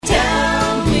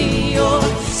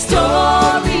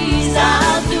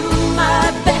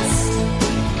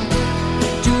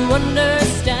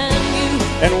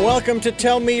welcome to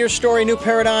Tell Me Your Story, New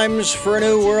Paradigms for a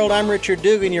New World. I'm Richard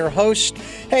Dugan, your host.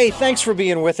 Hey, thanks for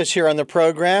being with us here on the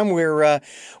program. We're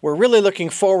really looking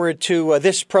forward to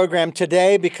this program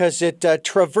today because it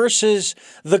traverses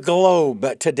the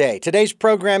globe today. Today's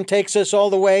program takes us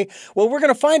all the way. Well, we're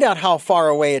going to find out how far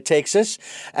away it takes us,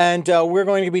 and we're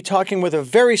going to be talking with a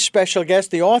very special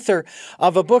guest, the author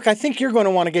of a book I think you're going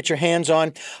to want to get your hands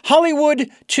on, Hollywood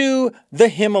to the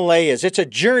Himalayas. It's a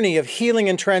journey of healing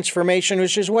and transformation,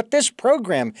 which is what this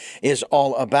program is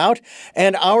all about.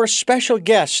 And our special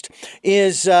guest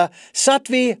is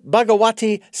Sattvi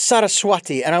Bhagawati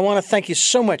Saraswati. And I want to thank you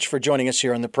so much for joining us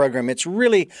here on the program. It's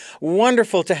really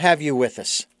wonderful to have you with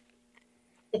us.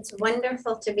 It's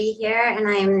wonderful to be here, and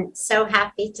I'm so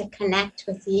happy to connect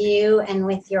with you and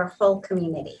with your whole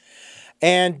community.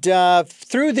 And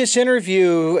through this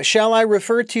interview, shall I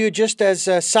refer to you just as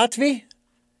Sattvi?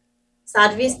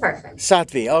 Sattvi is perfect.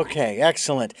 Sattvi, okay,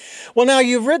 excellent. Well, now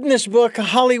you've written this book,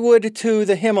 Hollywood to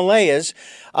the Himalayas,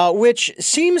 which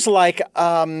seems like,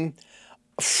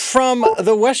 from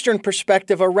the Western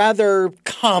perspective, a rather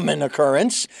common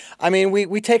occurrence. I mean,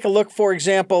 we take a look, for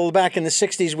example, back in the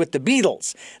 60s with the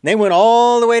Beatles. They went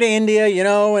all the way to India,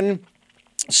 and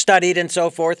studied and so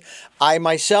forth. I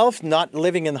myself, not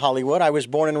living in Hollywood, I was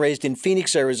born and raised in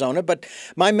Phoenix, Arizona, but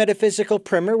my metaphysical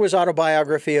primer was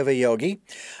Autobiography of a Yogi,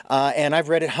 and I've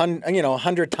read it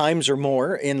 100 times or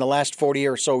more in the last 40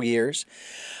 or so years.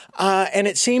 And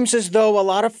it seems as though a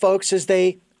lot of folks, as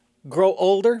they grow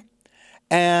older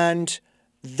and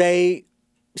they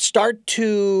start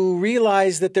to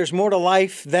realize that there's more to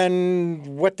life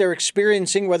than what they're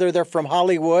experiencing, whether they're from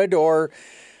Hollywood or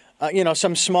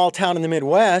some small town in the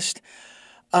Midwest,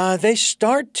 they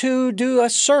start to do a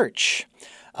search.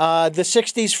 The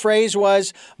 60s phrase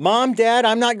was, Mom, Dad,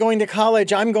 I'm not going to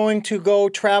college. I'm going to go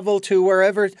travel to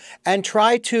wherever and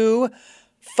try to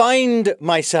find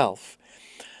myself.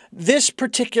 This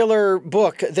particular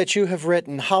book that you have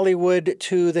written, Hollywood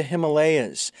to the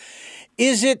Himalayas,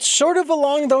 is it sort of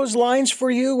along those lines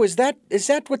for you? Is that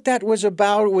what that was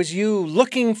about? Was you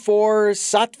looking for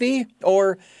Sattvi,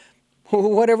 or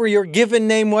whatever your given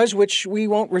name was, which we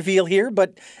won't reveal here,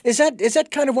 but is that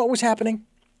kind of what was happening?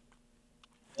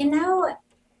 In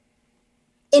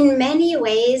many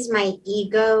ways, my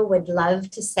ego would love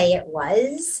to say it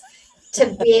was,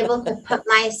 to be able to put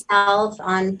myself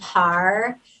on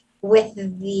par with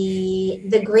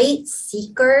the great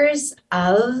seekers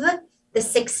of the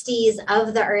 60s,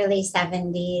 of the early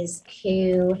 70s,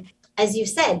 who, as you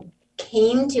said,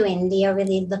 came to India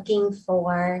really looking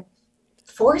for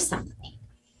something.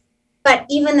 But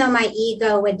even though my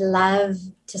ego would love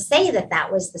to say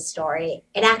that was the story,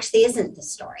 it actually isn't the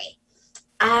story.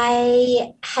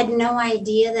 I had no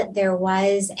idea that there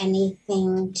was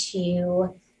anything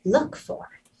to look for.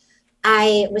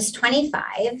 I was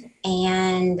 25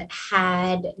 and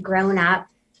had grown up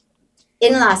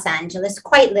in Los Angeles,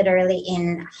 quite literally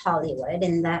in Hollywood,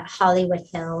 in the Hollywood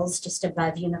Hills, just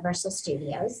above Universal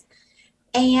Studios,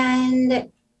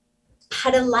 and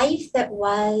had a life that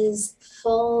was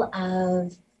full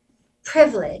of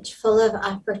privilege, full of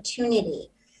opportunity,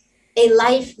 a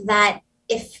life that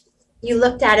if you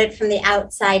looked at it from the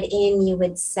outside in, you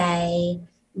would say,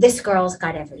 this girl's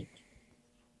got everything.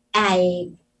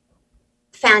 A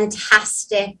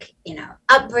fantastic,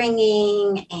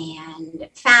 upbringing and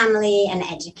family and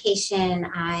education.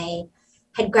 I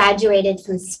had graduated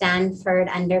from Stanford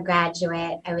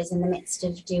undergraduate. I was in the midst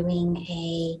of doing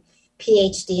a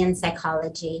PhD in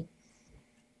psychology.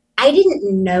 I didn't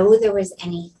know there was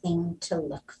anything to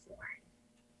look for.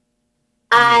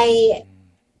 I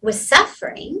was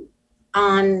suffering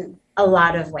on a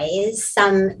lot of ways,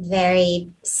 some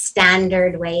very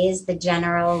standard ways, the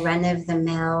general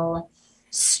run-of-the-mill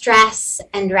stress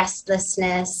and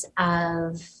restlessness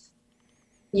of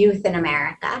youth in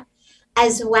America,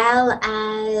 as well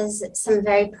as some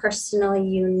very personal,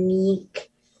 unique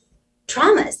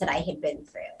traumas that I had been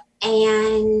through.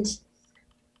 And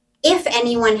if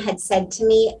anyone had said to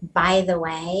me, by the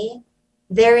way,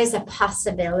 there is a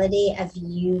possibility of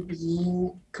you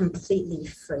being completely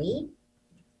free,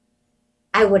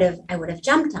 I would have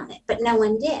jumped on it, but no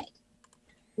one did.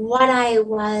 What I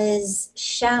was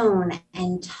shown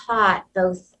and taught,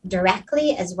 both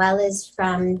directly as well as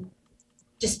from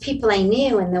just people I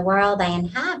knew in the world I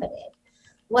inhabited,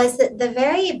 was that the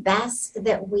very best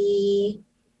that we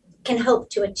can hope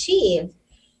to achieve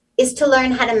is to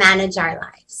learn how to manage our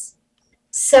lives.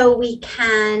 So we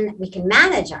can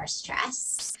manage our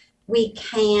stress, we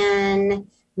can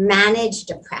manage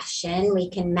depression, we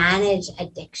can manage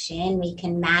addiction, we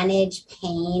can manage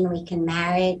pain, we can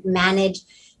manage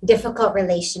difficult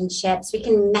relationships, we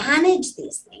can manage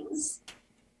these things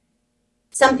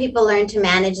Some people learn to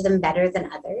manage them better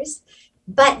than others,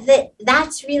 but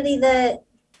that's really the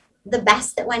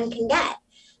best that one can get.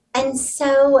 And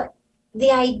so the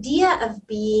idea of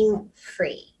being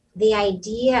free, the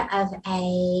idea of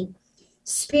a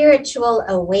spiritual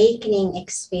awakening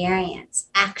experience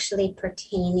actually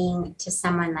pertaining to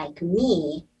someone like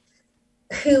me,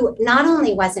 who not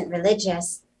only wasn't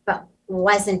religious, but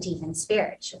wasn't even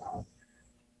spiritual,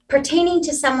 pertaining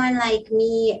to someone like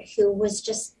me who was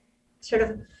just sort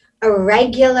of a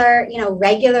regular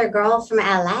girl from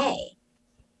LA,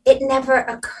 it never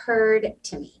occurred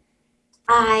to me.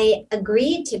 I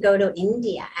agreed to go to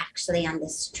India actually on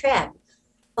this trip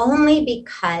only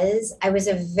because I was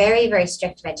a very, very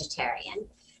strict vegetarian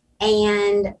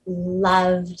and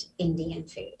loved Indian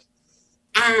food.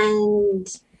 And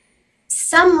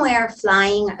somewhere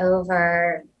flying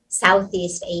over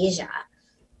Southeast Asia,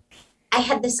 I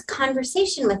had this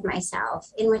conversation with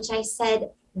myself in which I said,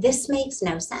 this makes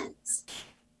no sense.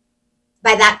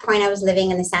 By that point, I was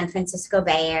living in the San Francisco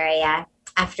Bay Area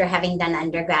after having done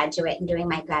undergraduate and doing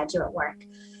my graduate work,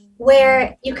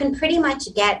 where you can pretty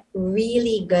much get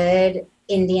really good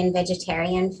Indian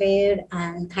vegetarian food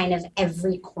on kind of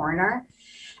every corner.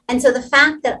 And so the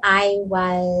fact that I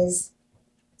was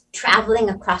traveling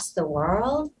across the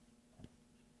world,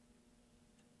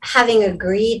 having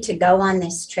agreed to go on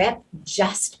this trip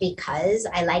just because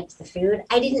I liked the food,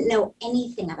 I didn't know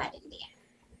anything about India.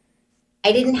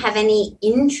 I didn't have any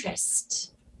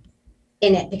interest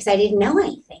in it because I didn't know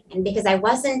anything and because I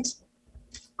wasn't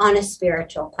on a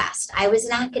spiritual quest. I was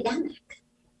an academic.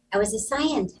 I was a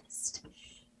scientist.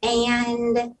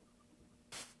 And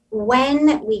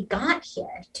when we got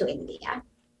here to India,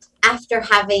 after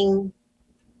having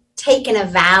taken a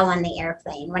vow on the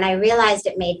airplane, when I realized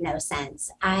it made no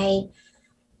sense, I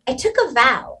took a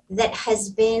vow that has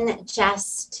been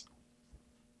just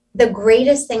the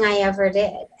greatest thing I ever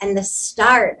did and the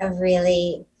start of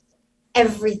really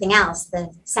everything else,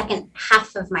 the second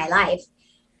half of my life.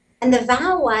 And the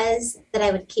vow was that I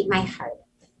would keep my heart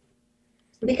open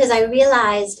because I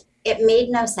realized it made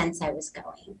no sense I was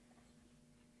going.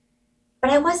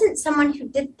 But I wasn't someone who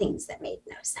did things that made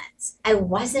no sense. I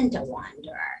wasn't a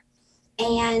wanderer.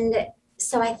 And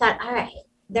so I thought, all right,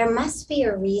 there must be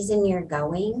a reason you're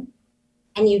going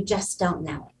and you just don't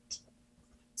know it.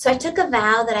 So I took a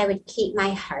vow that I would keep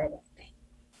my heart open.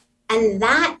 And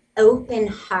that open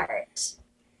heart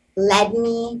led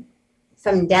me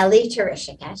from Delhi to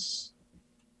Rishikesh,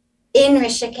 in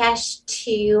Rishikesh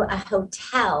to a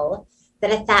hotel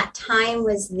that at that time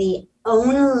was the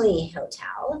only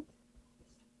hotel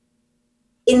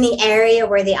in the area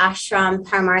where the ashram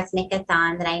Parmarth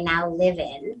Nikethan that I now live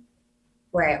in,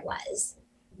 where it was,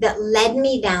 that led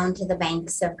me down to the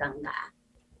banks of Ganga,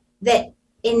 that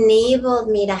enabled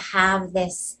me to have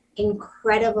this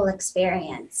incredible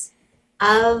experience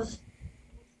of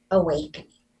awakening,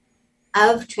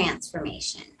 of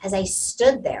transformation, as I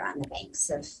stood there on the banks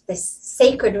of this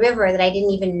sacred river that I didn't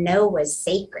even know was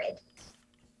sacred.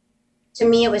 To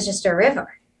me, it was just a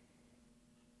river.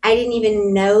 I didn't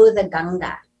even know the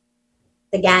Ganga,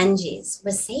 the Ganges,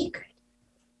 was sacred.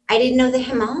 I didn't know the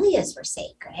Himalayas were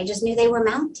sacred. I just knew they were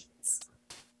mountains.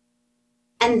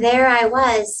 And there I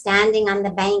was standing on the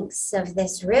banks of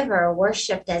this river,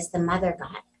 worshipped as the mother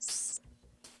goddess.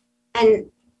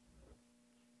 And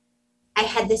I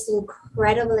had this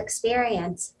incredible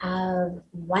experience of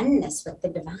oneness with the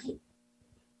divine,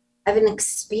 of an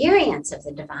experience of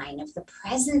the divine, of the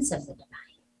presence of the divine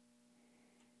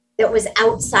that was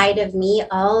outside of me,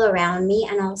 all around me,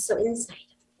 and also inside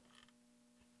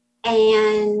of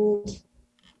me. And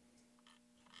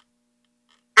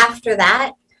after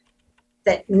that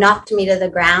knocked me to the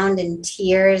ground in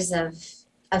tears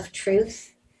of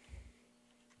truth.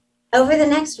 Over the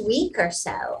next week or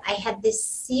so, I had this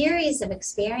series of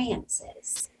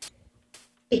experiences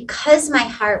because my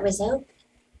heart was open.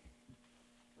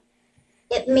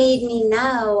 It made me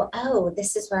know, oh,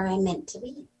 this is where I'm meant to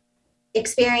be.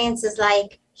 Experiences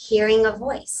like hearing a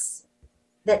voice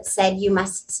that said, you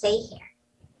must stay here.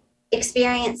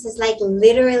 Experiences like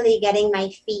literally getting my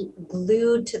feet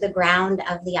glued to the ground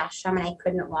of the ashram and I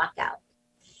couldn't walk out.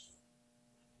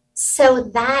 So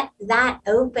that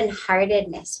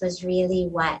open-heartedness was really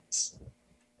what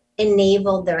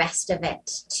enabled the rest of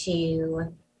it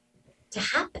to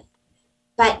happen.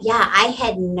 But yeah, I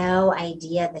had no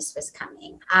idea this was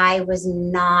coming. I was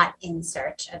not in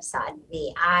search of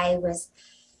sadhvi. I was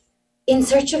in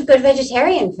search of good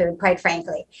vegetarian food, quite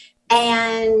frankly.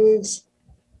 And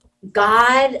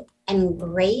God and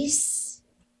grace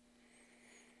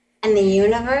and the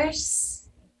universe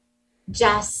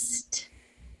just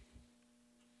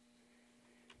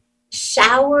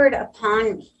showered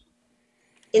upon me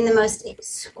in the most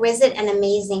exquisite and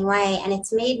amazing way. And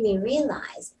it's made me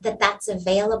realize that that's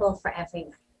available for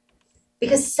everyone.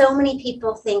 Because so many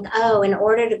people think, oh, in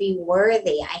order to be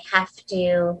worthy, I have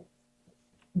to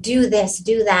do this,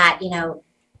 do that,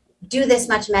 do this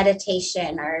much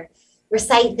meditation or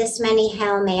recite this many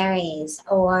Hail Marys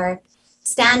or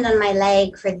stand on my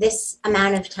leg for this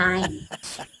amount of time.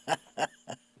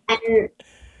 And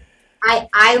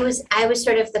I was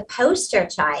sort of the poster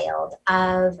child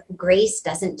of grace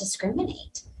doesn't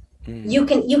discriminate. You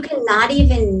can not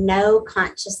even know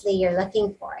consciously you're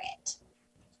looking for it.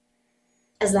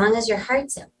 As long as your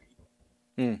heart's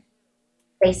open,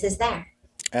 grace is there.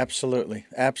 Absolutely.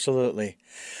 Absolutely.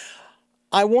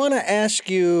 I want to ask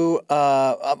you,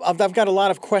 I've got a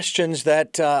lot of questions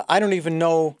that I don't even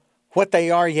know what they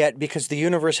are yet because the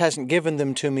universe hasn't given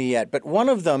them to me yet. But one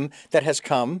of them that has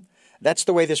come, that's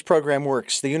the way this program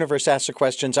works. The universe asks the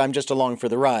questions, I'm just along for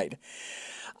the ride.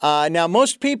 Now,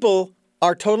 most people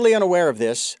are totally unaware of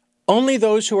this. Only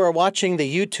those who are watching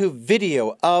the YouTube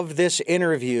video of this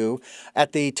interview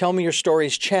at the Tell Me Your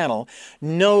Stories channel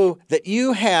know that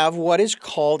you have what is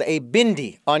called a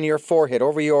bindi on your forehead,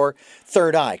 over your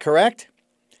third eye, correct?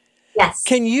 Yes.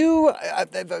 Can you,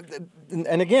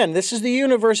 and again, this is the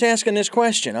universe asking this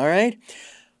question, all right?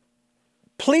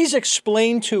 Please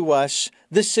explain to us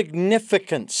the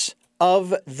significance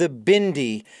of the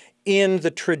bindi in the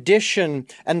tradition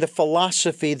and the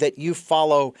philosophy that you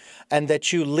follow and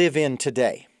that you live in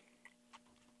today.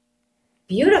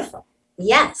 Beautiful.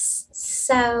 Yes.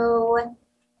 So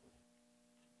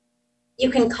you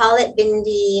can call it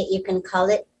bindi, you can call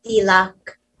it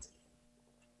tilak.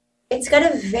 It's got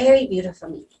a very beautiful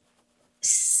meaning.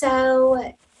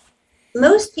 So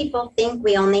most people think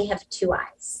we only have two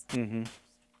eyes. Mm-hmm.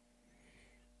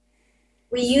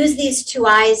 We use these two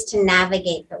eyes to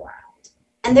navigate the world.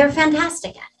 And they're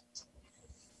fantastic at it.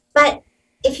 But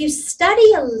if you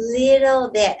study a little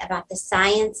bit about the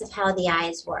science of how the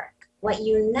eyes work, what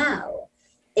you know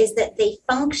is that they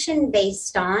function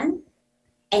based on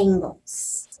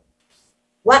angles.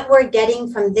 What we're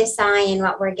getting from this eye and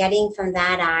what we're getting from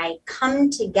that eye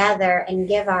come together and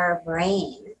give our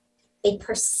brain a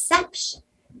perception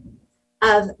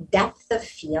of depth of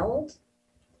field,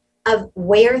 of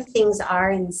where things are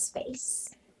in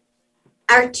space.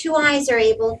 Our two eyes are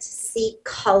able to see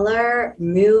color,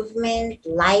 movement,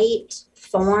 light,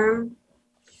 form.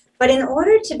 But in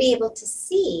order to be able to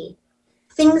see,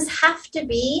 things have to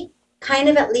be kind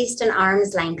of at least an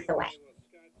arm's length away.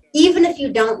 Even if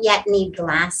you don't yet need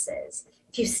glasses,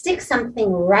 if you stick something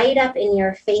right up in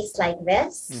your face like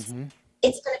this,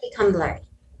 it's going to become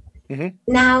blurry.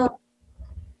 Now,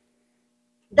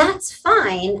 that's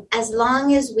fine as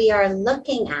long as we are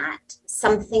looking at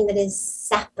something that is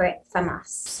separate from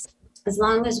us. As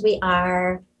long as we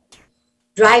are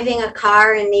driving a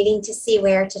car and needing to see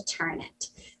where to turn it.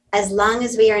 As long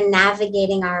as we are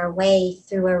navigating our way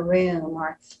through a room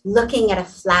or looking at a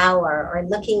flower or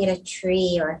looking at a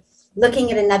tree or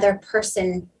looking at another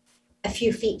person a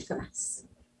few feet from us.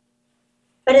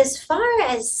 But as far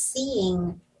as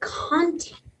seeing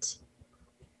content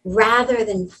rather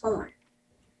than form,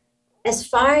 as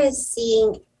far as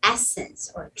seeing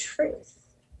essence or truth,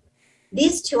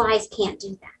 these two eyes can't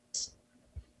do that.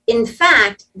 In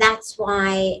fact, that's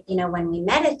why, when we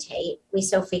meditate, we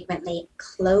so frequently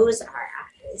close our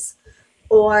eyes.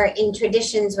 Or in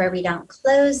traditions where we don't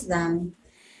close them,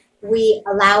 we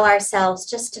allow ourselves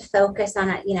just to focus on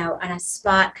a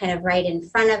spot kind of right in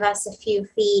front of us a few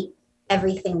feet.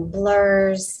 Everything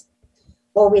blurs.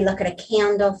 Or we look at a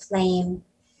candle flame.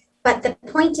 But the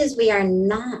point is we are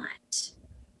not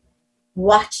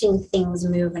watching things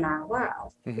move in our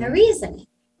world. The reason is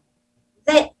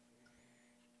that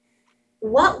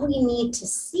what we need to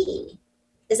see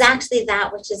is actually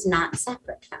that which is not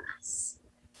separate from us.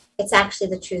 It's actually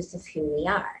the truth of who we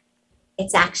are.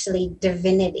 It's actually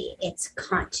divinity. It's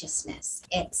consciousness.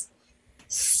 It's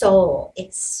soul.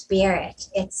 It's spirit.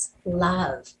 It's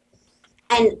love.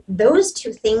 And those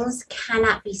two things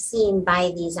cannot be seen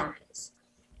by these eyes.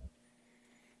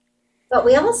 But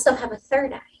we also have a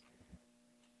third eye.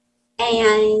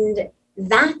 And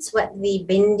that's what the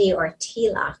bindi or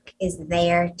tilak is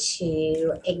there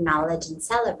to acknowledge and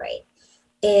celebrate,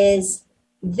 is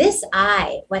this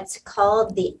eye, what's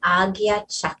called the Agya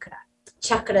Chakra.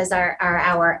 Chakras are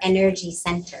our energy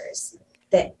centers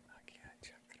that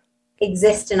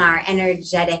exist in our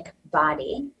energetic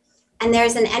body. And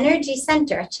there's an energy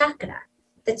center, a chakra,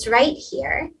 that's right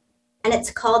here, and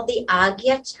it's called the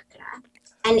Agya Chakra.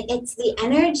 And it's the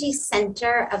energy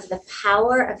center of the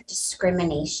power of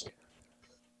discrimination,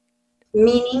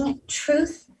 meaning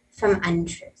truth from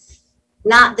untruth.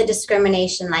 Not the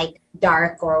discrimination like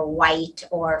dark or white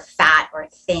or fat or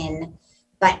thin,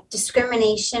 but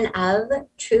discrimination of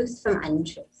truth from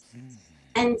untruth.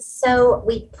 And so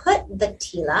we put the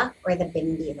tila or the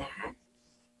bindi there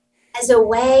as a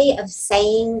way of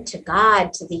saying to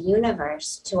God, to the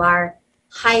universe, to our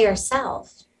higher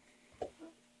self,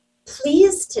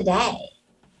 please today,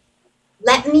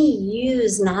 let me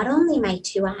use not only my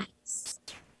two eyes,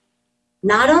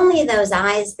 not only those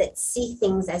eyes that see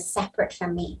things as separate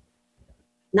from me,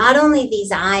 not only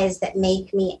these eyes that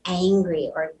make me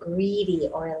angry or greedy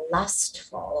or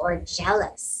lustful or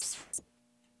jealous,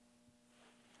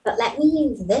 but let me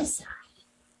use this eye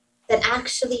that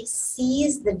actually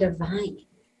sees the divine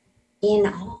in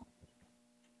all,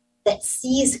 that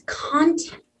sees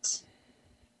content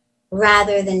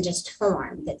rather than just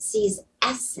form, that sees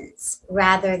essence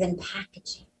rather than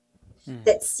packaging,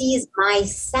 that sees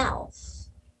myself,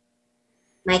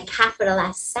 my capital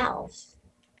S self,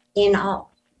 in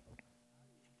all.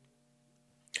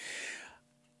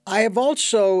 I have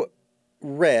also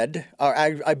read, or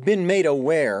I've been made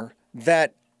aware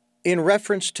that in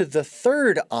reference to the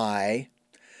third eye,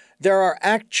 there are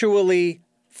actually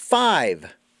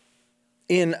 5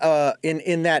 in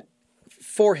that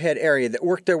forehead area that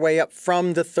work their way up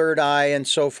from the third eye and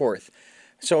so forth.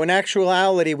 So in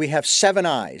actuality, we have 7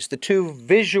 eyes, the 2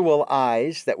 visual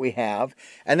eyes that we have,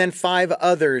 and then 5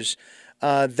 others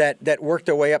that work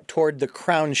their way up toward the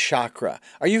crown chakra.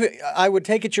 I would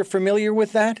take it you're familiar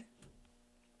with that?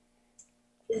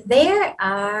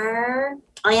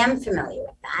 I am familiar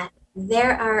with that.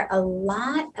 There are a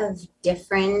lot of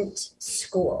different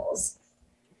schools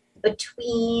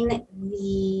between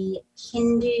the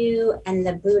Hindu and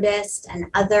the Buddhist and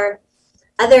other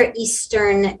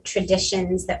Eastern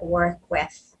traditions that work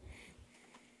with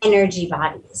energy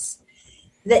bodies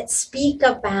that speak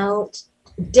about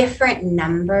different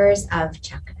numbers of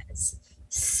chakras.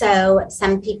 So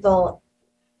some people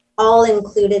all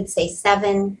included say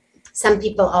 7, some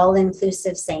people all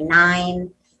inclusive say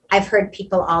 9. I've heard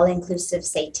people all inclusive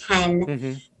say 10.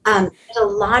 Mm-hmm. There's a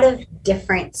lot of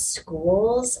different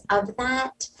schools of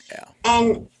that. Yeah.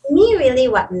 And to me, really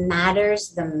what matters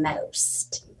the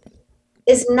most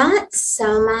is not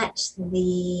so much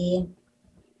the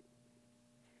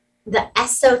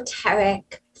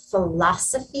esoteric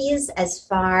philosophies as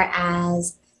far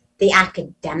as the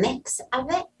academics of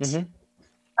it,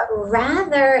 but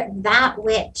rather that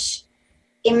which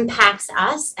impacts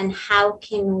us and how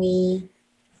can we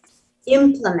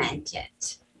implement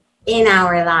it in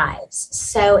our lives.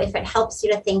 So if it helps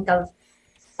you to think of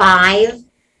 5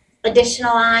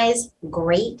 additional eyes,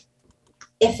 great.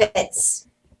 If it's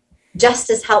just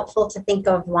as helpful to think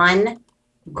of 1,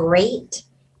 great.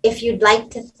 If you'd like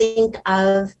to think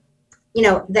of,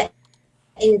 the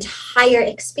entire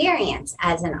experience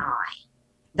as an eye,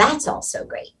 that's also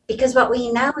great. Because what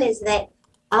we know is that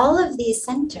all of these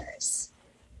centers,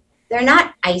 they're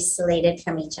not isolated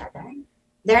from each other.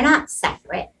 They're not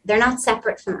separate. They're not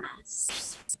separate from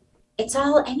us. It's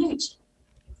all energy.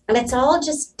 And it's all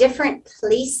just different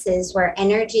places where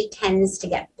energy tends to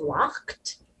get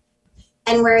blocked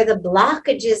and where the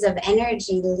blockages of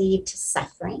energy lead to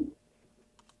suffering.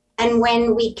 And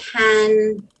when we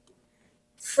can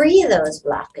free those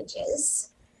blockages,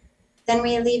 then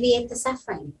we alleviate the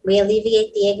suffering. We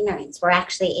alleviate the ignorance. We're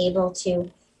actually able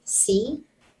to see.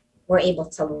 We're able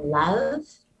to love.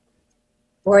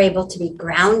 We're able to be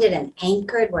grounded and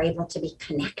anchored. We're able to be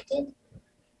connected.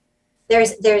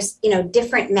 There's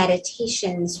different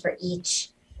meditations for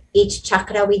each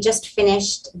chakra. We just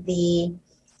finished the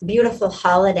beautiful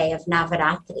holiday of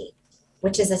Navaratri,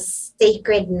 which is a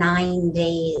sacred 9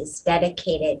 days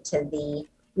dedicated to the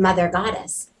Mother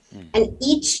Goddess. And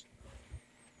each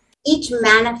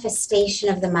manifestation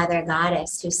of the Mother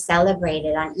Goddess who's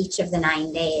celebrated on each of the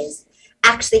 9 days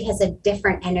actually has a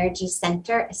different energy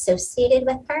center associated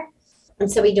with her.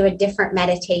 And so we do a different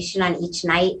meditation on each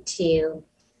night to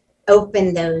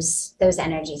open those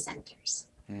energy centers.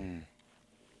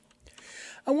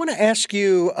 I want to ask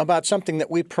you about something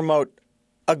that we promote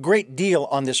a great deal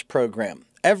on this program.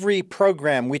 Every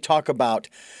program we talk about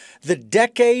the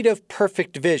Decade of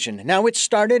Perfect Vision. Now, it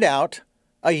started out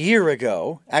a year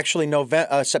ago, actually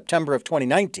September of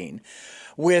 2019,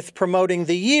 with promoting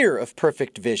the Year of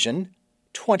Perfect Vision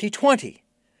 2020.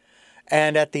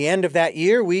 And at the end of that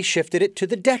year, we shifted it to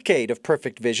the Decade of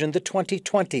Perfect Vision, the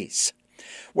 2020s,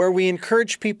 where we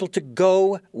encourage people to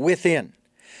go within,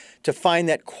 to find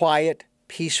that quiet,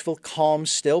 peaceful, calm,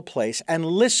 still place and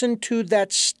listen to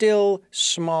that still,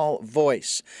 small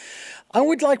voice. I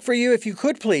would like for you, if you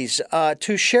could please,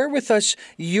 to share with us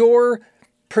your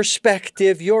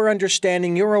perspective, your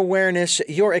understanding, your awareness,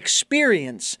 your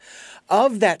experience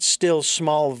of that still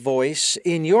small voice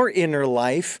in your inner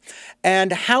life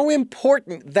and how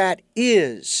important that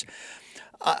is.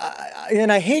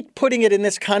 And I hate putting it in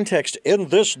this context, in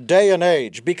this day and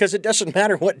age, because it doesn't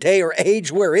matter what day or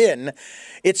age we're in.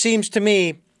 It seems to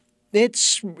me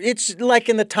it's like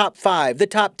in the top 5, the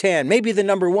top 10, maybe the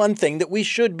number 1 thing that we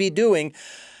should be doing.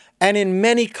 And in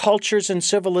many cultures and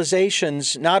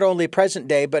civilizations, not only present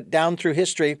day, but down through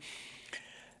history,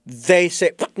 they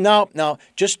say, no,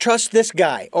 just trust this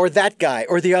guy or that guy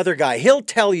or the other guy. He'll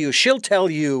tell you, she'll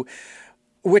tell you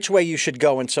which way you should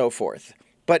go and so forth.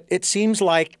 But it seems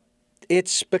like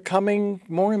it's becoming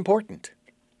more important.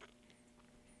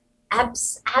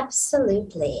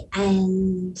 Absolutely.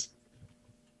 And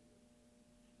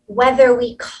whether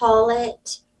we call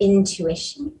it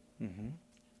intuition,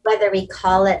 whether we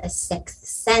call it a sixth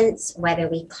sense, whether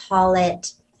we call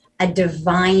it a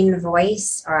divine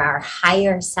voice or our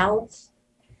higher self,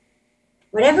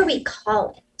 whatever we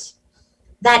call it,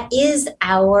 that is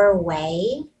our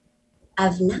way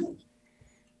of knowing.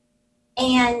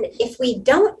 And if we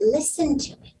don't listen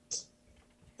to it,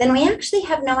 then we actually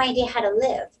have no idea how to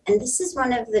live. And this is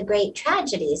one of the great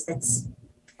tragedies that's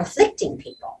afflicting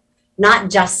people, not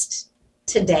just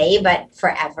today, but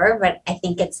forever. But I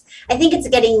think it's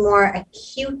getting more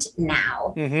acute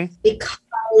now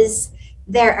because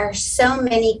there are so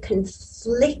many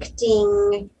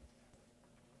conflicting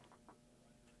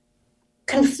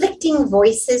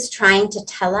voices trying to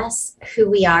tell us who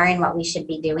we are and what we should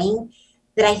be doing,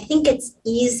 that I think it's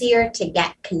easier to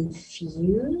get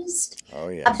confused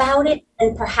about it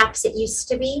than perhaps it used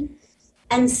to be.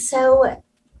 And so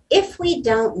if we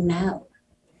don't know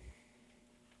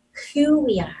who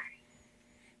we are,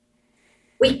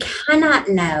 we cannot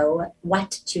know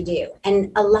what to do.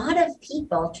 And a lot of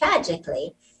people,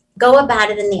 tragically, go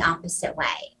about it in the opposite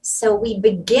way. So we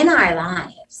begin our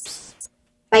lives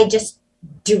by just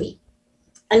doing.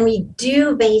 And we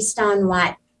do based on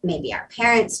what maybe our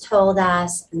parents told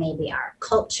us, maybe our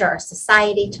culture or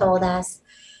society told us,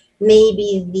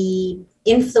 maybe the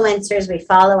influencers we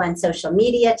follow on social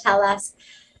media tell us,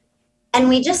 and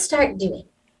we just start doing.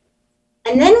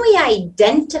 And then we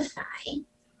identify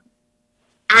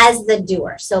as the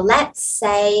doer. So let's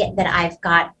say that I've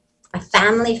got a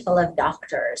family full of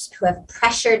doctors who have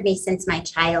pressured me since my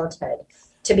childhood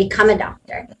to become a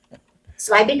doctor.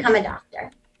 So I become a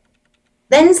doctor.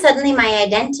 Then suddenly my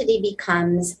identity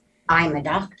becomes, I'm a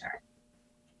doctor.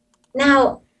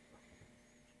 Now,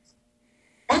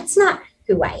 that's not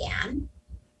who I am.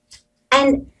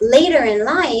 And later in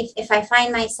life, if I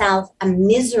find myself a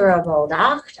miserable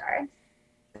doctor,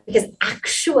 because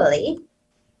actually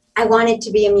I wanted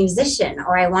to be a musician,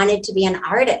 or I wanted to be an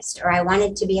artist, or I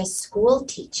wanted to be a school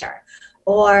teacher,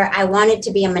 or I wanted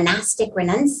to be a monastic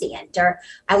renunciant, or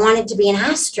I wanted to be an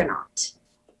astronaut,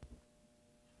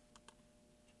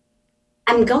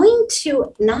 I'm going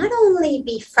to not only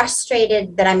be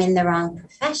frustrated that I'm in the wrong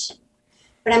profession,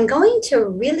 but I'm going to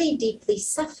really deeply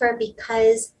suffer,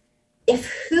 because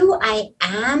if who I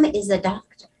am is a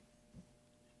doctor,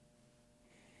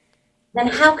 then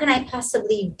how can I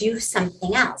possibly do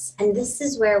something else? And this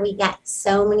is where we get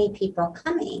so many people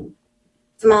coming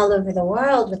from all over the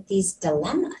world with these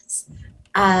dilemmas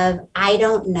of, I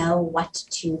don't know what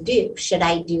to do. Should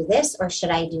I do this or should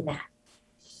I do that?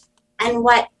 And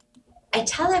what I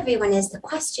tell everyone is, the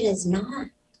question is not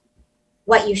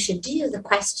what you should do. The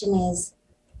question is,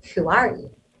 who are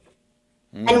you?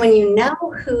 And when you know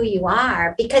who you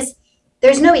are, because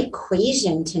there's no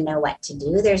equation to know what to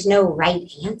do, there's no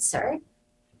right answer.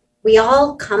 We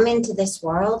all come into this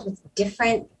world with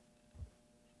different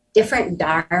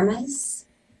dharmas.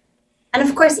 And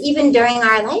of course, even during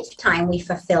our lifetime, we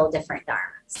fulfill different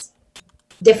dharmas,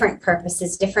 different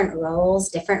purposes, different roles,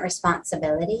 different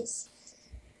responsibilities.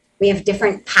 We have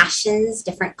different passions,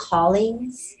 different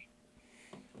callings.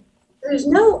 There's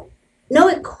no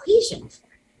equation for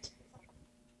it.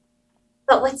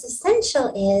 But what's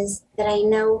essential is that I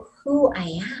know who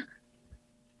I am.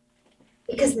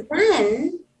 Because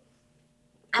then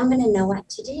I'm going to know what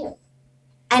to do.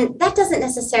 And that doesn't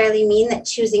necessarily mean that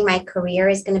choosing my career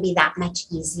is going to be that much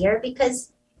easier,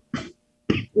 because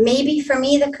maybe for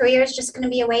me, the career is just going to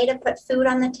be a way to put food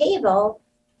on the table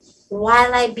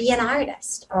while I be an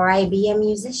artist or I be a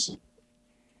musician.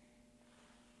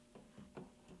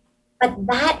 But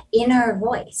that inner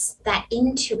voice, that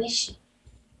intuition,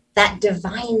 that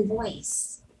divine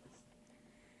voice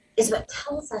is what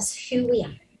tells us who we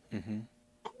are. And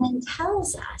then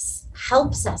tells us,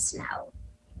 helps us know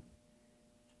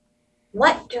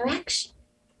what direction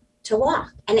to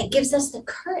walk. And it gives us the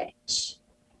courage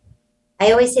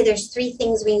I always say there's three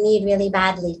things we need really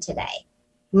badly today,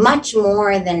 much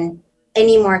more than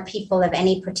any more people of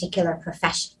any particular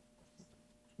profession.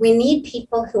 We need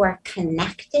people who are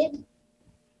connected,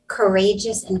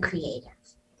 courageous, and creative.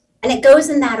 And it goes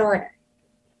in that order.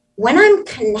 When I'm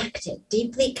connected,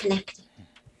 deeply connected,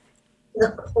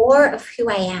 the core of who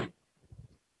I am,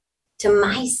 to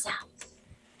myself,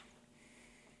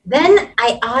 then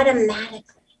I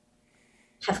automatically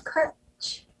have courage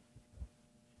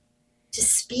to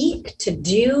speak, to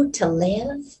do, to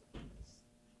live,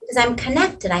 because I'm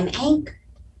connected, I'm anchored.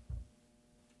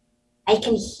 I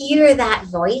can hear that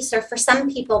voice, or for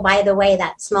some people, by the way,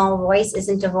 that small voice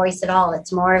isn't a voice at all.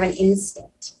 It's more of an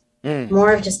instinct,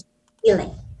 more of just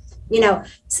feeling. You know,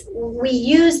 we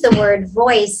use the word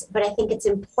voice, but I think it's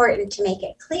important to make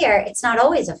it clear it's not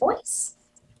always a voice.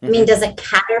 I mean, does a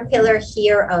caterpillar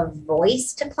hear a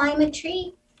voice to climb a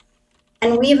tree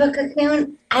and weave a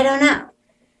cocoon? I don't know.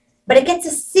 But it gets a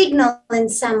signal in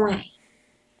some way.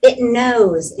 It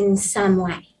knows in some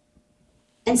way.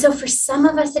 And so for some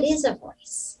of us, it is a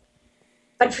voice.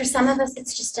 But for some of us,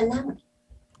 it's just a knowing.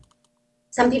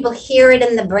 Some people hear it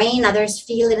in the brain, others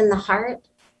feel it in the heart,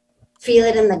 feel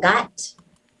it in the gut.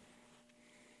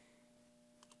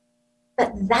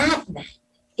 But that then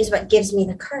is what gives me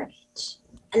the courage.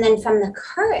 And then from the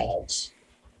courage,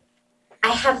 I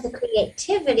have the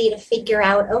creativity to figure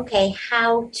out, okay,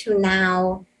 how to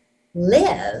now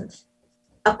live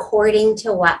according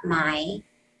to what my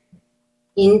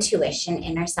intuition,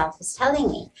 inner self is telling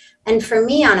me. And for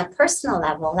me, on a personal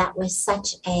level, that was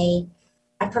such a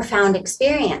profound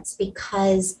experience,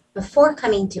 because before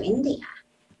coming to India,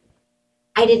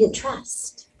 I didn't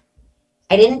trust.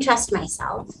 I didn't trust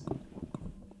myself.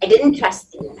 I didn't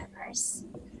trust the universe.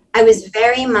 I was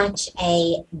very much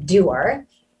a doer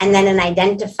and then an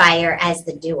identifier as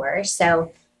the doer.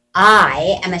 So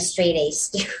I am a straight A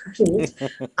student.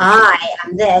 I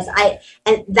am this.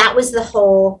 And that was the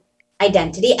whole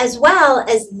identity, as well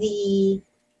as the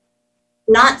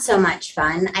not so much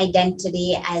fun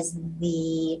identity as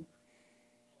the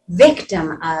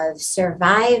victim of,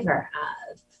 survivor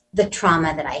of the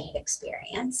trauma that I had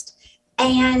experienced.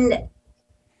 And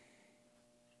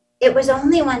it was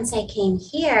only once I came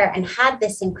here and had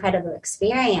this incredible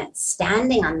experience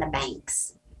standing on the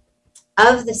banks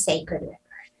of the sacred river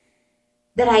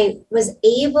that I was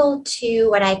able to,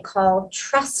 what I call,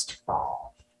 trust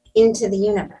fall into the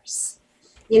universe.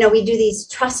 You know, we do these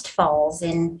trust falls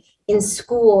in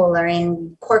school or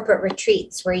in corporate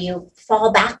retreats where you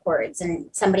fall backwards and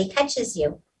somebody catches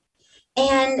you.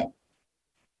 And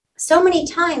so many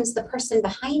times the person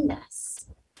behind us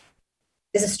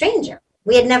is a stranger.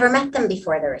 We had never met them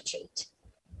before the retreat.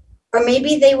 Or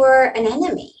maybe they were an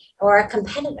enemy or a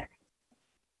competitor.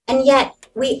 And yet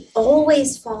we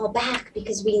always fall back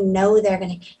because we know they're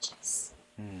going to catch us.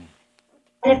 And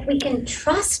if we can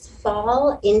trust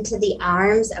fall into the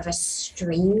arms of a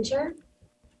stranger,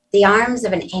 the arms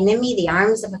of an enemy, the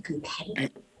arms of a competitor,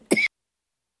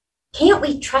 can't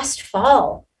we trust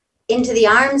fall into the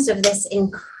arms of this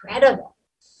incredible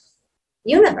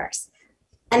universe?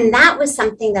 And that was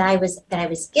something that I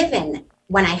was given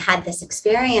when I had this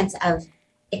experience of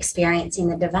experiencing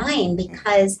the divine,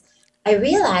 because I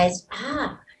realized,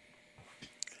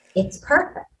 it's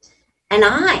perfect. And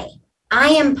I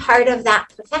am part of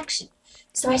that perfection.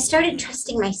 So I started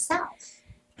trusting myself.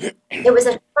 It was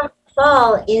a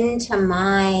fall into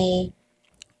my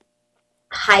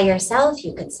higher self,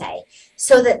 you could say.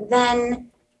 So that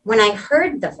then when I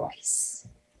heard the voice,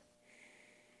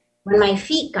 when my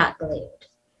feet got glued,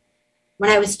 when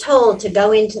I was told to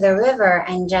go into the river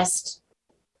and just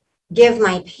give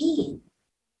my pain,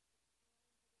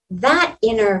 that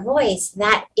inner voice,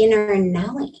 that inner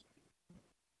knowing,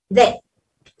 that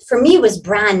for me was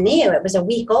brand new. It was a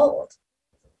week old,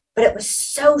 but it was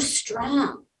so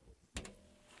strong.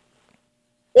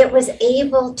 It was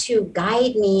able to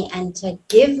guide me and to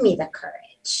give me the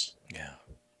courage. Yeah.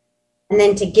 And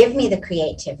then to give me the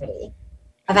creativity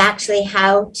of actually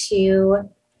how to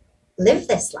live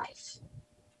this life.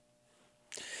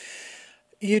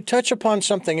 You touch upon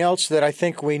something else that I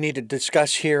think we need to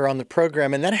discuss here on the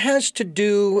program, and that has to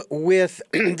do with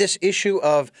this issue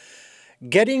of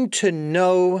getting to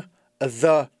know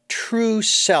the true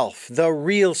self, the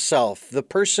real self, the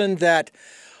person that,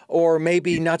 or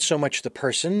maybe not so much the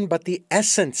person, but the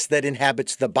essence that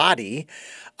inhabits the body,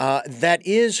 that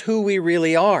is who we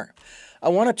really are. I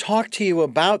want to talk to you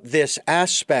about this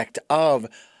aspect of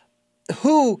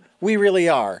who we really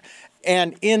are.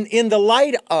 And in the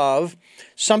light of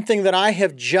something that I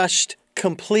have just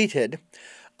completed,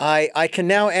 I can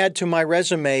now add to my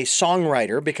resume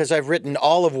songwriter because I've written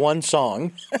all of one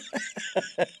song.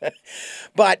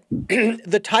 But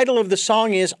the title of the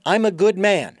song is I'm a Good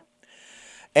Man.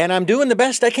 And I'm doing the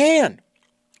best I can,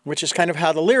 which is kind of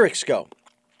how the lyrics go.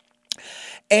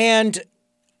 And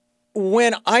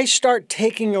when I start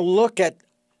taking a look at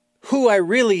who I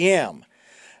really am,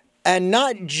 and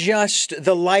not just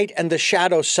the light and the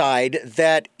shadow side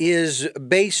that is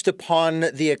based upon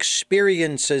the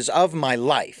experiences of my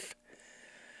life,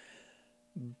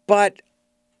 but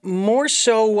more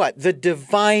so what? The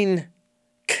divine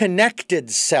connected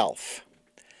self,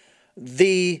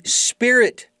 the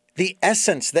spirit, the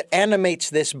essence that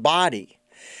animates this body.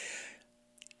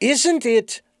 Isn't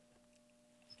it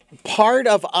part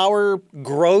of our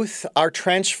growth, our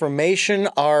transformation,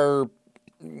 our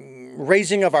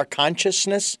raising of our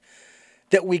consciousness,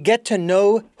 that we get to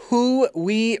know who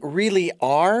we really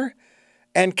are?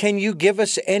 And can you give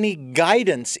us any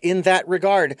guidance in that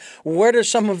regard? What are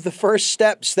some of the first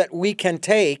steps that we can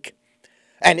take?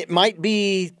 And it might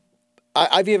be,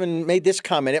 I've even made this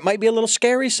comment, it might be a little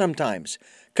scary sometimes,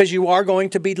 because you are going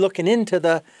to be looking into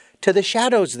the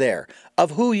shadows there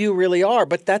of who you really are.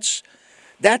 But that's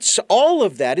all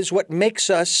of that is what makes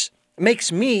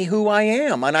me who I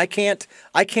am, and I can't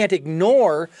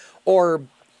ignore or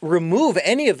remove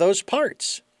any of those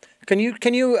parts. Can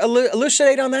you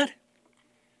elucidate on that?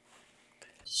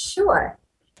 Sure.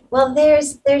 Well,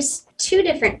 there's two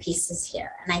different pieces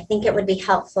here, and I think it would be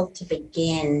helpful to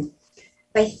begin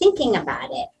by thinking about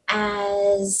it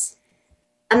as,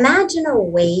 imagine a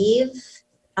wave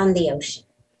on the ocean.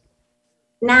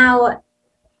 Now,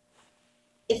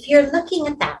 if you're looking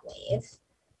at that wave,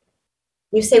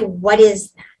 you say, what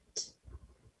is that?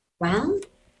 Well,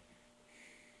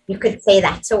 you could say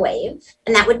that's a wave,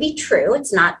 and that would be true.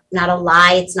 It's not a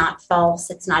lie, it's not false,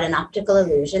 it's not an optical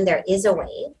illusion. There is a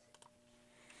wave.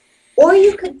 Or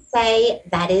you could say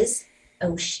that is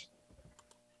ocean.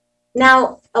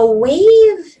 Now, a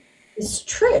wave is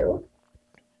true,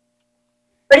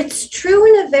 but it's true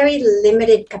in a very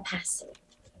limited capacity.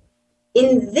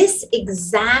 In this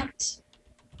exact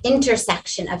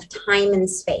intersection of time and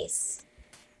space,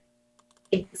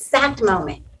 exact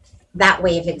moment, that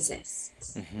wave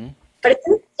exists. Mm-hmm. But it's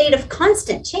in a state of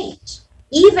constant change.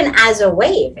 Even as a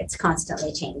wave, it's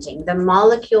constantly changing. The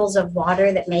molecules of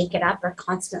water that make it up are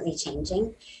constantly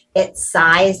changing. Its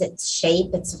size, its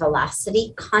shape, its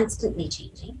velocity, constantly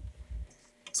changing.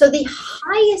 So the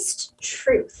highest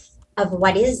truth of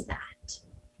what is that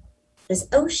is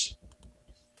ocean.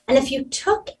 And if you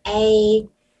took a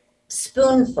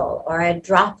spoonful or a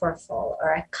dropperful or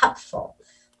a cupful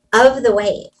of the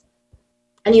wave,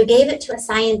 and you gave it to a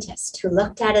scientist who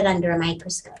looked at it under a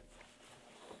microscope,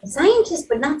 the scientist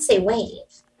would not say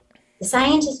wave. The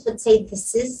scientist would say,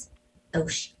 this is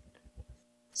ocean.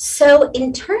 So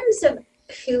in terms of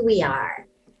who we are,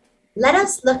 let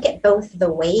us look at both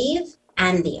the wave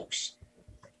and the ocean.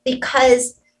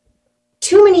 Because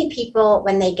too many people,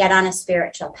 when they get on a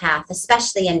spiritual path,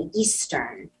 especially an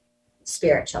Eastern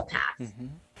spiritual path, mm-hmm.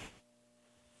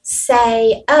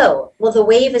 say, oh, well, the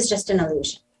wave is just an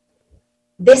illusion.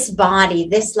 This body,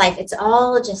 this life, it's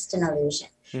all just an illusion.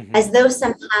 Mm-hmm. As though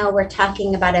somehow we're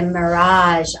talking about a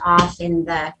mirage off in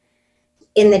the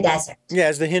desert. Yeah,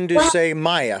 as the Hindus say,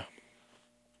 Maya.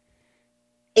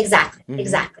 Exactly, mm-hmm.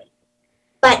 exactly.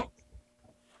 But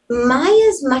Maya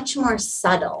is much more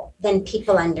subtle than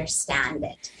people understand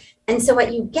it. And so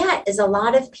what you get is a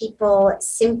lot of people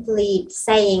simply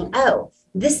saying, oh,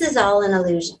 this is all an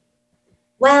illusion.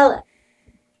 Well,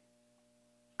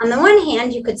 on the one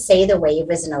hand, you could say the wave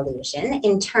is an illusion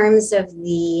in terms of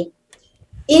the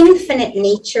infinite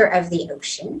nature of the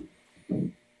ocean.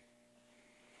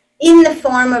 In the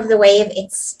form of the wave,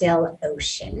 it's still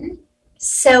ocean.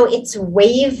 So its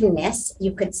waveness,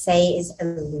 you could say, is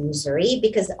illusory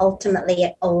because ultimately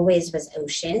it always was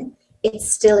ocean. It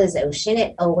still is ocean.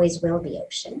 It always will be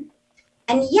ocean.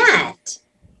 And yet,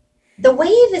 the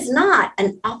wave is not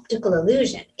an optical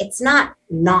illusion. It's not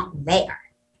there.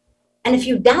 And if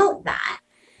you doubt that,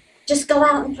 just go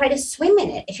out and try to swim in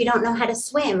it if you don't know how to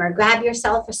swim, or grab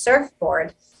yourself a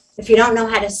surfboard if you don't know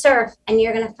how to surf, and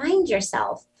you're going to find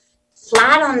yourself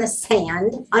flat on the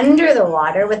sand, under the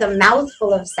water, with a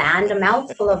mouthful of sand, a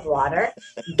mouthful of water,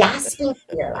 gasping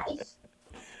for your life.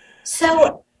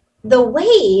 So the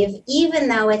wave, even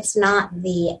though it's not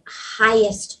the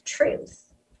highest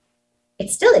truth, it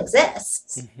still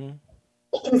exists. Mm-hmm.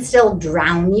 It can still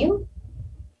drown you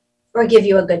or give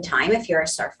you a good time if you're a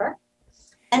surfer.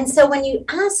 And so when you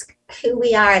ask who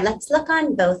we are, let's look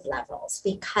on both levels,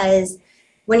 because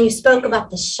when you spoke about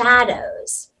the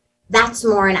shadows, that's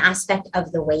more an aspect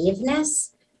of the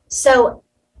waveness. So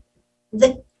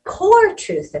the core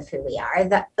truth of who we are,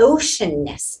 the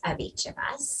oceanness of each of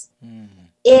us,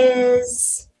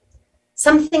 is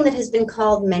something that has been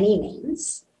called many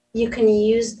names. You can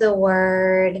use the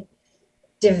word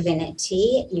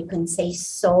divinity, you can say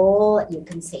soul, you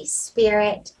can say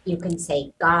spirit, you can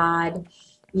say God,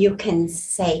 you can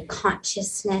say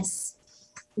consciousness,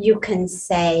 you can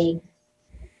say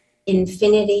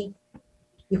infinity,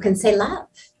 you can say love.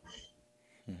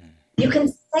 You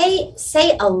can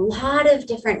say a lot of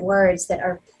different words that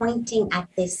are pointing at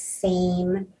this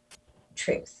same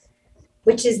truth,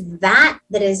 which is that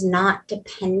is not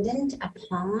dependent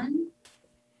upon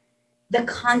the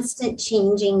constant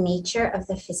changing nature of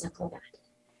the physical body.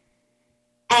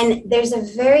 And there's a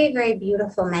very, very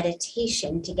beautiful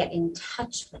meditation to get in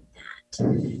touch with that.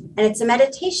 And it's a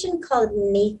meditation called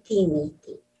Neti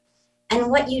Neti. And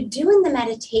what you do in the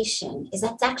meditation is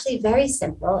that's actually very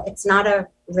simple. It's not a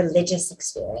religious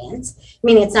experience,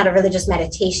 meaning it's not a religious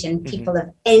meditation. People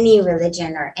of any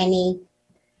religion or any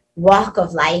walk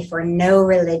of life or no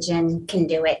religion can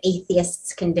do it.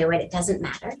 Atheists can do it. It doesn't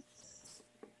matter.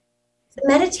 The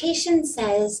meditation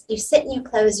says you sit and you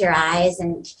close your eyes.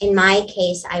 And in my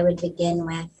case, I would begin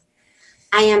with,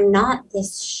 I am not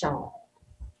this shawl.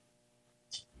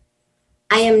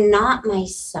 I am not my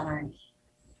sari.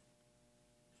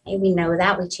 We know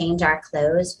that we change our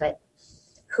clothes, but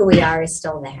who we are is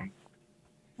still there.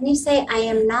 And you say, I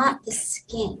am not the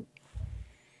skin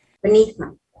beneath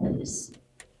my clothes.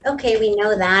 Okay, we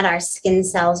know that our skin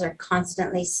cells are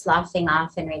constantly sloughing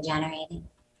off and regenerating.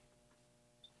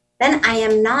 Then I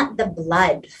am not the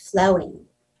blood flowing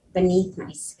beneath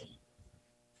my skin.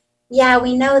 Yeah,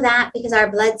 we know that because our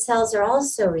blood cells are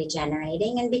also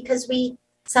regenerating, and because we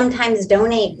sometimes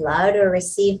donate blood or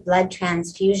receive blood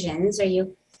transfusions, or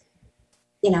you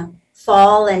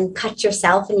fall and cut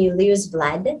yourself and you lose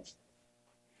blood.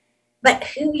 But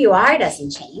who you are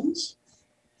doesn't change.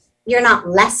 You're not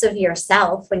less of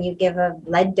yourself when you give a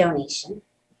blood donation.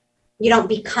 You don't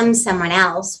become someone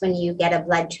else when you get a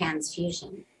blood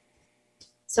transfusion.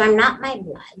 So I'm not my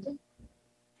blood.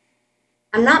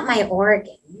 I'm not my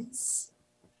organs.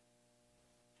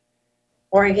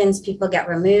 Organs, people get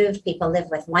removed. People live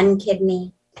with one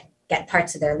kidney, get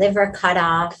parts of their liver cut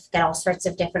off, get all sorts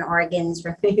of different organs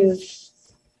removed.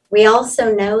 We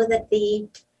also know that the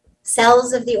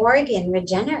cells of the organ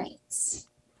regenerates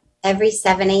every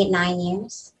 7, 8, 9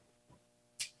 years.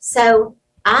 So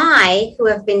I, who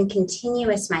have been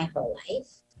continuous my whole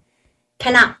life,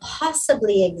 cannot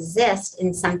possibly exist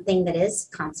in something that is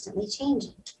constantly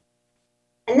changing.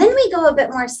 And then we go a bit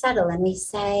more subtle and we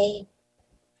say,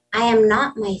 I am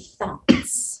not my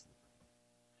thoughts.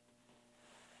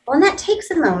 Well, and that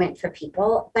takes a moment for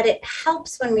people, but it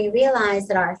helps when we realize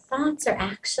that our thoughts are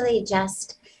actually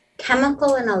just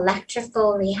chemical and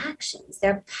electrical reactions.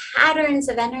 They're patterns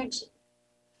of energy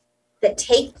that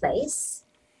take place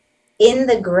in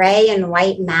the gray and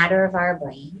white matter of our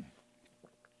brain.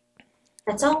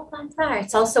 That's all thoughts are.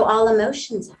 It's also all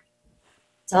emotions are.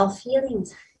 It's all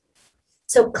feelings are.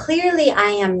 So clearly I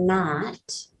am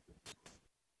not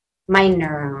my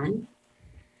neuron.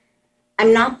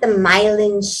 I'm not the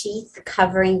myelin sheath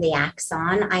covering the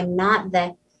axon. I'm not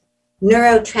the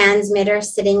neurotransmitter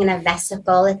sitting in a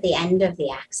vesicle at the end of the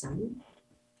axon.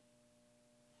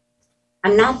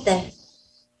 I'm not the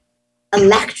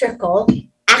electrical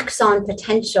axon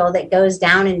potential that goes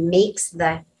down and makes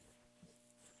the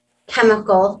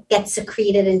chemical get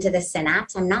secreted into the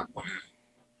synapse. I'm not that.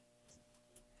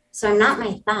 So I'm not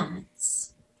my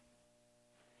thoughts.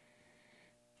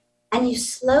 And you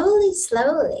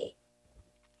slowly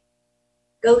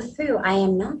go through, I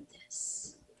am not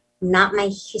this. I'm not my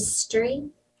history.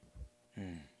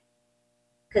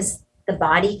 Because the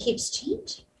body keeps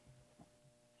changing.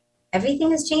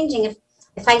 Everything is changing.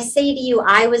 If I say to you,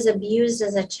 I was abused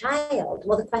as a child,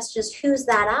 well, the question is, who's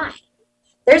that I?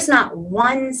 There's not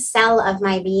one cell of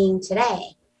my being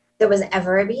today that was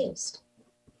ever abused.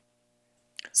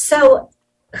 So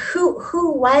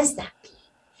who was that?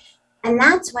 And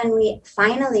that's when we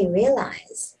finally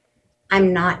realize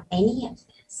I'm not any of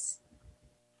this.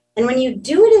 And when you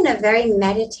do it in a very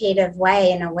meditative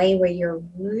way, in a way where you're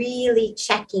really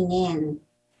checking in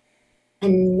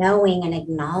and knowing and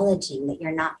acknowledging that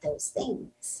you're not those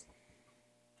things,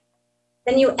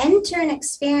 then you enter an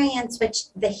experience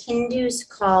which the Hindus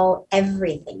call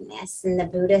everythingness and the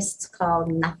Buddhists call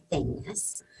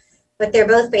nothingness. But they're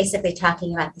both basically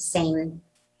talking about the same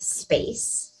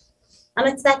space. And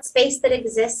it's that space that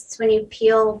exists when you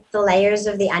peel the layers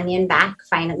of the onion back.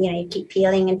 Finally, you keep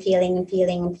peeling and peeling and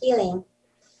peeling and peeling.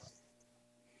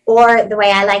 Or the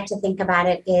way I like to think about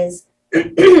it is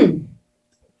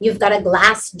you've got a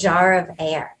glass jar of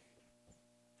air.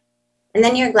 And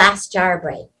then your glass jar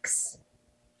breaks.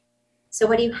 So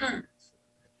what do you have?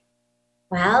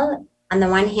 Well, on the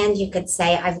one hand, you could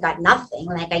say, I've got nothing.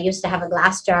 Like I used to have a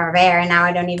glass jar of air and now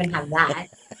I don't even have that.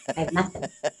 I have nothing.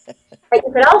 But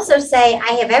you could also say,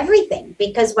 I have everything,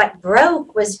 because what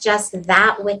broke was just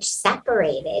that which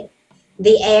separated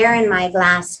the air in my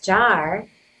glass jar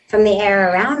from the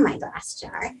air around my glass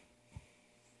jar.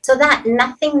 So that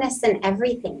nothingness and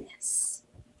everythingness,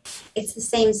 it's the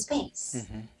same space.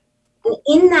 Mm-hmm.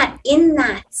 And in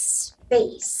that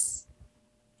space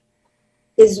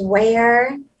is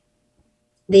where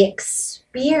the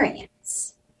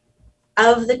experience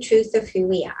of the truth of who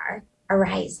we are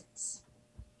arises.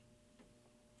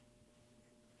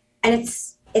 And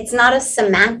it's not a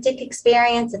semantic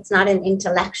experience, it's not an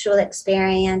intellectual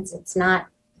experience, it's not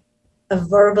a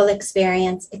verbal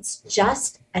experience, it's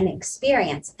just an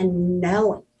experience and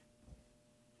knowing.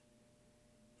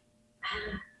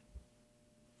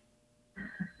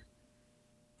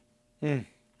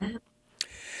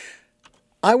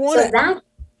 I want so that,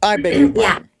 I beg your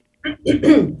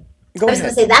pardon. Yeah. I was going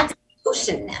to say that's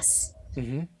oceanness.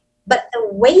 Mm-hmm. But the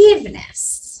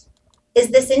waveness is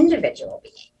this individual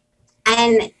being.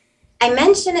 And I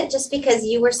mention it just because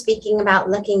you were speaking about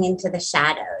looking into the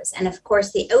shadows. And of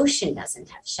course, the ocean doesn't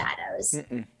have shadows,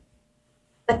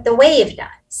 but the wave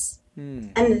does.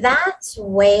 And that's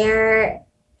where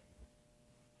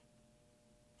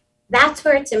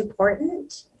it's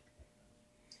important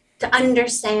to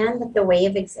understand that the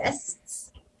wave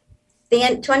exists,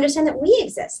 to understand that we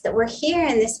exist, that we're here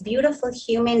in this beautiful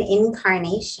human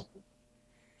incarnation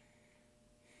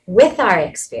with our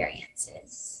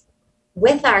experiences,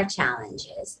 with our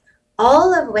challenges,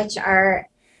 all of which are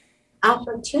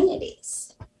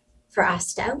opportunities for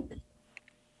us to open.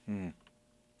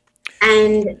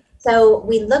 And so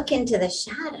we look into the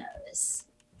shadows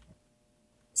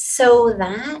so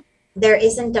that there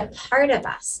isn't a part of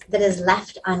us that is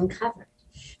left uncovered.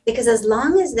 Because as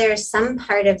long as there's some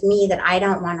part of me that I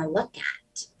don't want to look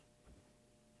at,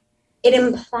 it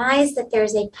implies that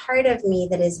there's a part of me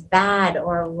that is bad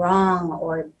or wrong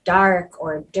or dark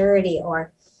or dirty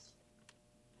or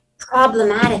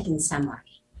problematic in some way.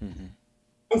 Mm-hmm.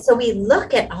 And so we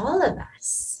look at all of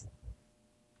us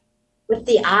with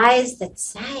the eyes that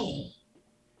say,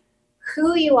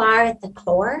 who you are at the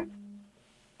core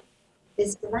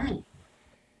is divine.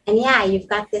 And yeah, you've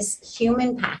got this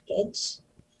human package,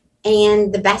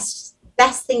 and the best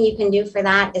thing you can do for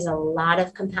that is a lot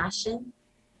of compassion,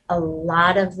 a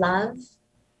lot of love,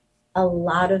 a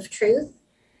lot of truth,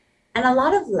 and a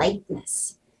lot of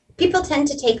lightness. People tend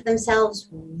to take themselves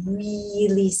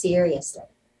really seriously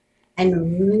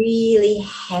and really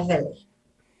heavily.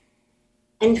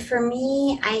 And for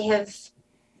me, I've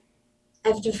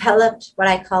developed what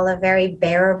I call a very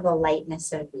bearable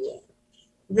lightness of being.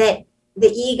 That the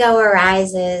ego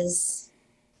arises,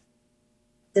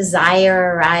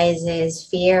 desire arises,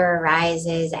 fear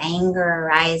arises, anger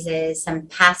arises, some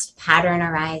past pattern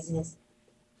arises.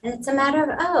 And it's a matter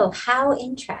of, oh, how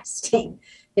interesting.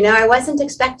 You know, I wasn't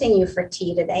expecting you for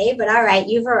tea today, but all right,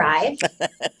 you've arrived.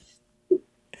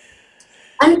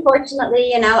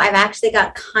 Unfortunately, you know, I've actually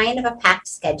got kind of a packed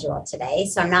schedule today,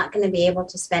 so I'm not going to be able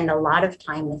to spend a lot of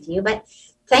time with you, but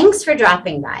thanks for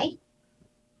dropping by.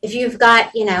 If you've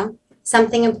got, you know,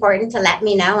 something important to let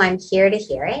me know, I'm here to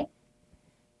hear it.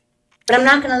 But I'm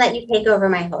not going to let you take over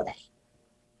my whole day.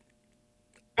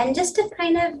 And just a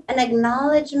kind of an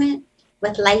acknowledgement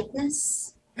with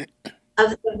lightness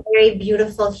of the very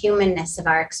beautiful humanness of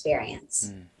our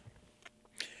experience.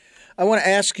 I want to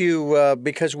ask you,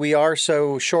 because we are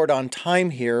so short on time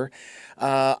here,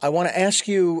 I want to ask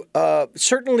you,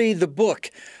 certainly the book,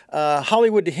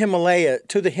 Hollywood to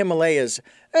the Himalayas,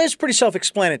 is pretty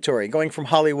self-explanatory. Going from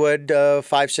Hollywood,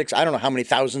 5, 6, I don't know how many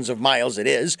thousands of miles it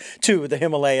is, to the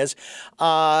Himalayas.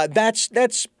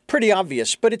 That's pretty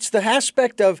obvious, but it's the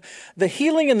aspect of the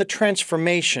healing and the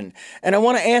transformation. And I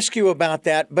want to ask you about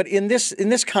that, but in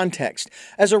this context.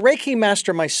 As a Reiki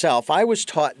master myself, I was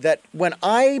taught that when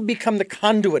I become the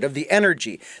conduit of the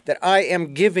energy that I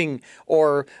am giving,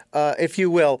 or if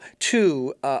you will,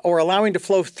 to, or allowing to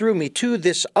flow through me to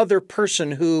this other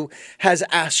person who has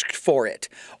asked for it,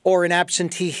 or an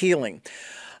absentee healing,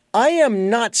 I am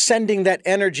not sending that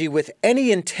energy with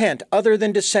any intent other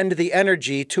than to send the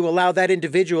energy to allow that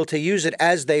individual to use it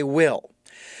as they will.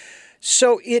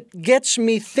 So it gets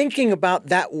me thinking about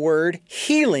that word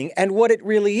healing and what it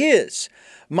really is.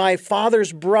 My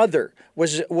father's brother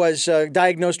was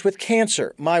diagnosed with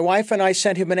cancer. My wife and I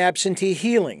sent him an absentee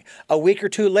healing. A week or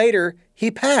two later,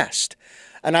 he passed.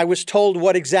 And I was told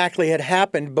what exactly had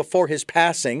happened before his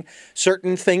passing.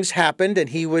 Certain things happened, and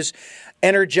he was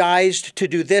energized to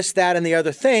do this, that, and the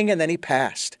other thing, and then he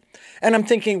passed. And I'm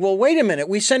thinking, well, wait a minute.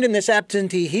 We send in this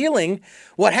absentee healing.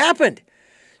 What happened?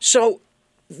 So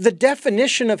the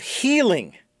definition of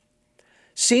healing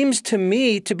seems to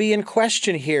me to be in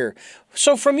question here.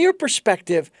 So from your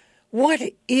perspective, what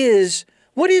is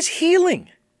healing?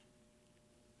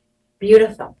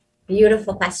 Beautiful,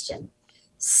 beautiful question.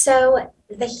 So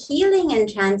the healing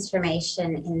and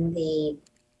transformation in the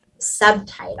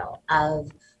subtitle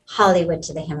of Hollywood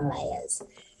to the Himalayas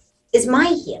is my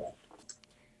healing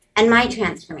and my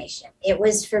transformation. It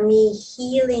was for me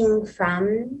healing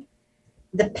from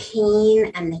the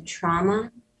pain and the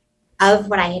trauma of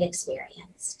what I had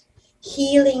experienced,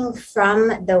 healing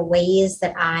from the ways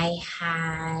that I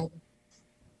had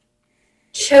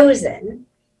chosen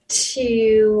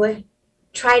to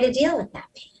try to deal with that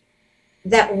pain,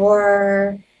 that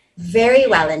were very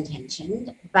well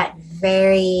intentioned, but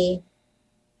very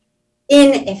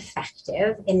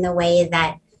ineffective in the way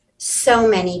that so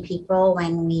many people,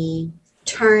 when we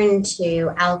turn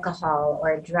to alcohol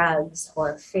or drugs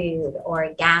or food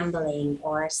or gambling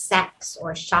or sex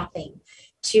or shopping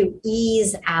to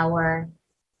ease our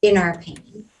inner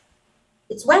pain,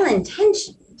 it's well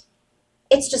intentioned.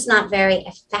 It's just not very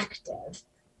effective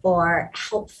or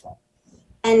helpful.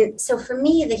 And so for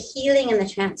me, the healing and the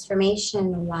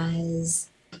transformation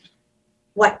was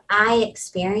what I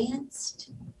experienced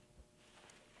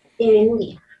in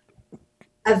India,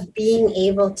 of being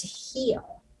able to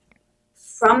heal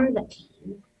from the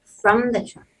pain, from the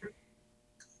trauma,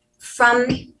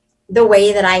 from the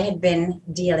way that I had been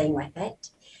dealing with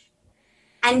it,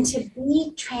 and to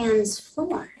be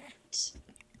transformed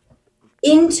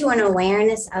into an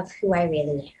awareness of who I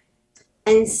really am.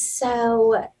 And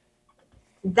so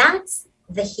that's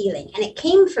the healing. And it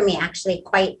came for me actually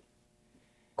quite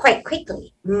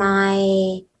quickly.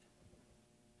 My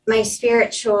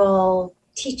spiritual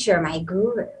teacher, my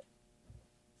guru,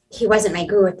 he wasn't my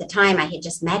guru at the time, I had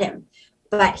just met him,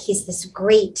 but he's this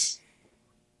great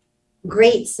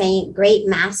saint, great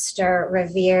master,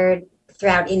 revered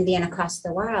throughout India and across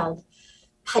the world,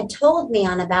 had told me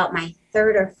on about my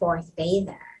third or fourth day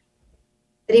there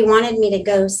that he wanted me to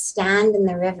go stand in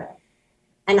the river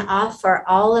and offer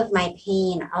all of my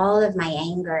pain, all of my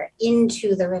anger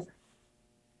into the river.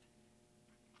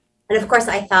 And of course,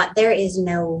 I thought, there is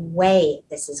no way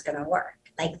this is going to work.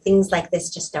 Like, things like this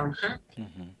just don't happen.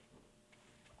 Mm-hmm.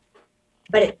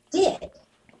 But it did.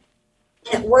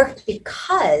 And it worked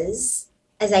because,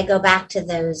 as I go back to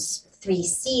those 3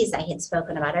 C's I had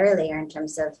spoken about earlier in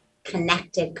terms of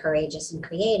connected, courageous, and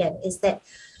creative, is that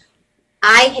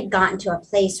I had gotten to a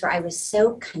place where I was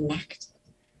so connected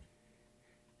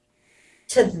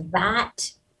to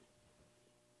that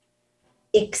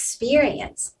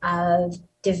experience of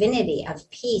divinity, of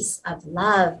peace, of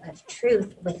love, of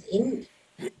truth within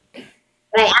me,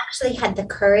 that I actually had the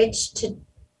courage to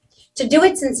do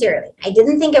it sincerely. I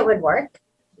didn't think it would work,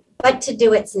 but to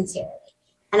do it sincerely.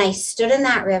 And I stood in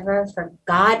that river for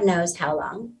God knows how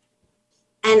long,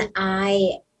 and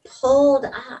I pulled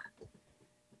up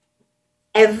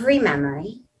every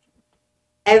memory,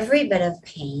 every bit of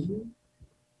pain,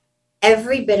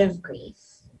 every bit of grief,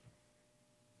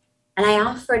 and I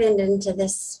offered it into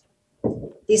these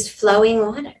flowing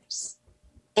waters.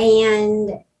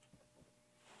 And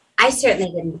I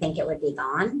certainly didn't think it would be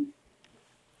gone,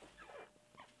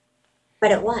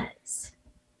 but it was.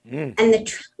 And the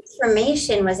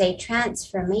transformation was a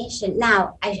transformation.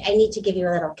 Now, I need to give you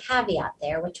a little caveat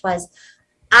there, which was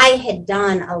I had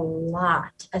done a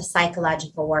lot of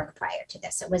psychological work prior to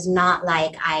this. It was not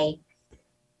like I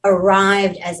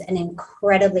arrived as an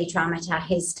incredibly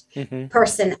traumatized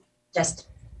person, just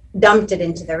dumped it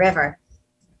into the river.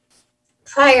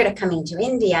 Prior to coming to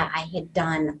India, I had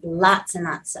done lots and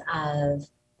lots of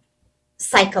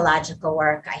psychological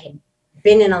work. I had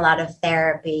been in a lot of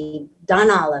therapy, done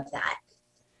all of that.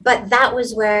 But that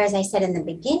was where, as I said in the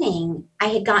beginning, I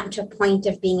had gotten to a point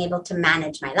of being able to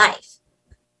manage my life.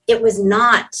 It was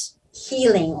not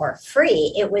healing or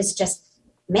free. It was just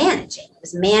managing. It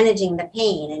was managing the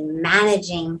pain and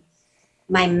managing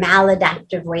my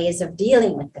maladaptive ways of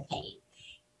dealing with the pain.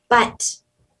 But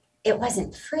it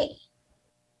wasn't free.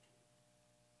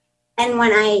 And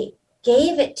when I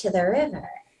gave it to the river,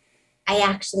 I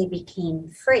actually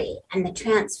became free. And the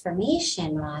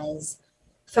transformation was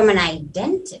from an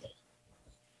identity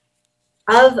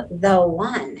of the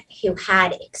one who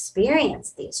had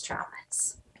experienced these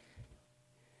traumas,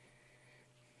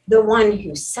 the one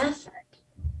who suffered,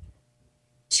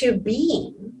 to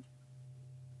being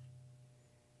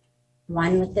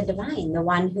one with the divine, the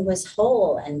one who was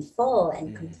whole and full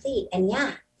and complete. And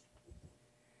yeah,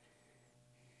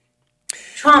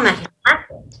 trauma had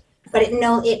happened, but it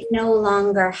no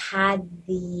longer had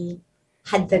the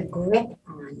grip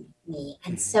on me.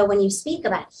 And so when you speak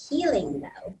about healing,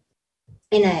 though,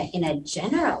 in a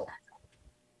general level,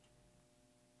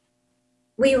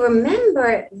 we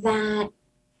remember that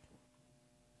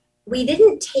we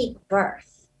didn't take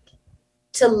birth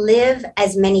to live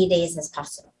as many days as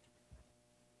possible.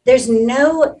 There's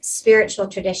no spiritual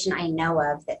tradition I know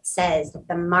of that says that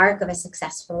the mark of a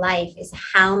successful life is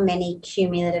how many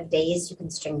cumulative days you can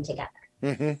string together.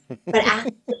 But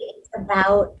actually, it's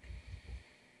about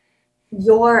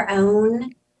your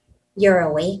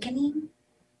awakening,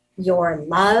 your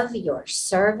love, your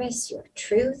service, your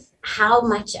truth, how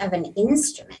much of an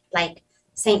instrument, like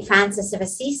St. Francis of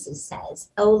Assisi says,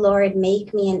 "O Lord,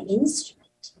 make me an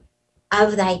instrument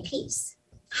of thy peace."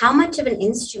 How much of an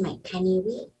instrument can you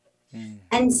be?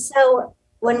 And so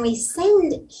when we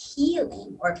send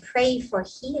healing or pray for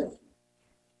healing,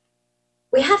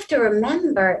 we have to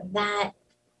remember that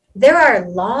there are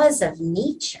laws of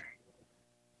nature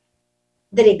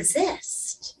that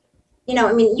exist.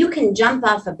 You can jump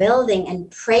off a building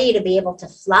and pray to be able to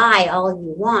fly all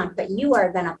you want, but you are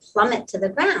going to plummet to the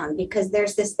ground because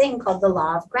there's this thing called the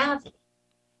law of gravity.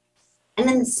 And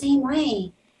in the same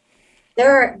way,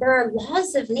 there are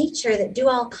laws of nature that do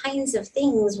all kinds of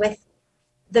things with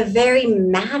the very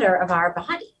matter of our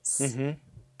bodies.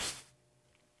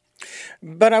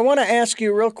 But I want to ask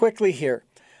you real quickly here,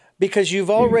 because you've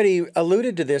already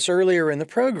alluded to this earlier in the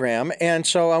program, and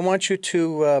so I want you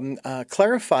to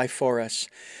clarify for us.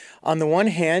 On the one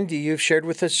hand, you've shared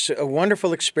with us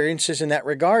wonderful experiences in that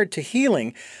regard to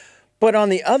healing, but on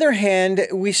the other hand,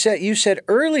 you said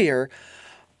earlier,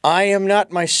 I am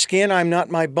not my skin, I'm not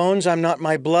my bones, I'm not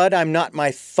my blood, I'm not my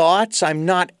thoughts, I'm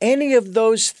not any of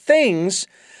those things.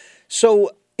 So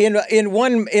in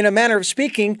a manner of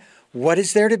speaking, what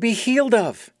is there to be healed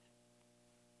of?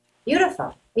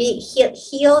 Beautiful. Be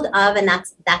healed of, and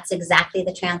that's exactly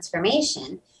the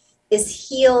transformation, is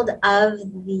healed of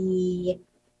the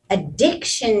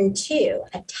addiction to,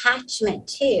 attachment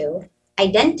to,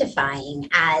 identifying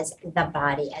as the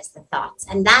body, as the thoughts.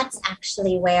 And that's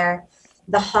actually where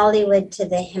the Hollywood to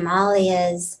the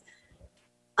Himalayas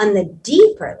on the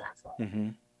deeper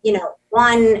level,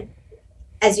 one,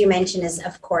 as you mentioned, is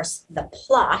of course the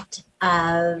plot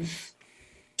of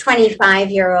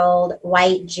 25-year-old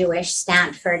white Jewish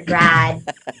Stanford grad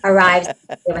arrives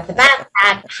with a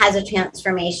backpack, has a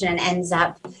transformation, and ends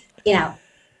up,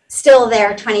 still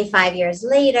there 25 years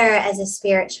later as a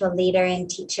spiritual leader and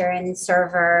teacher and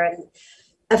server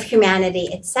of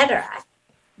humanity, etc.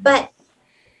 But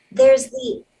there's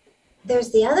the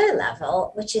other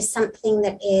level, which is something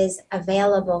that is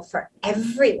available for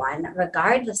everyone,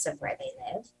 regardless of where they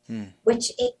live,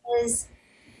 which is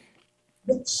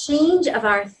the change of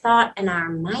our thought and our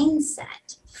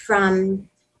mindset from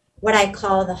what I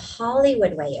call the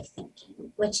Hollywood way of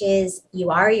thinking, which is you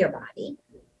are your body,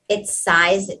 its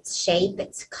size, its shape,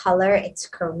 its color, its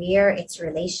career, its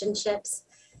relationships,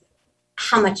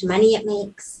 how much money it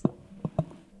makes,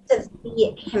 to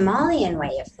the Himalayan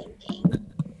way of thinking,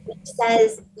 which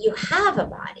says you have a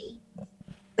body,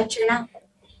 but you're not.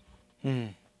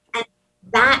 And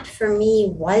that for me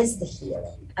was the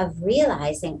healing of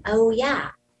realizing, oh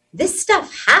yeah, this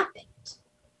stuff happened.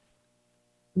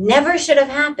 Never should have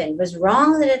happened. Was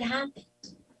wrong that it happened.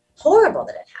 Horrible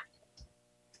that it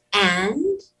happened.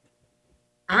 And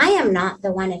I am not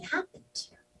the one it happened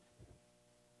to.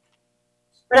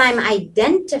 But I'm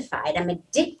identified. I'm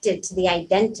addicted to the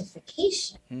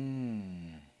identification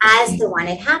as the one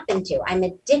it happened to. I'm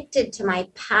addicted to my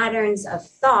patterns of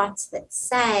thoughts that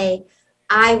say,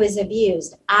 I was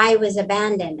abused, I was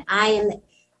abandoned, I'm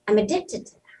addicted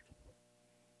to that.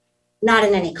 Not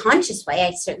in any conscious way,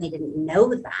 I certainly didn't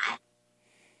know that.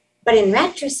 But in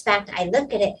retrospect, I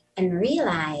look at it and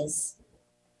realize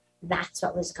that's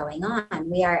what was going on.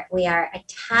 We are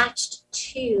attached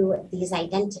to these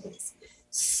identities.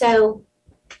 So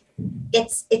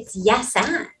it's yes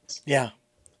and. Yeah,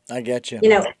 I get you.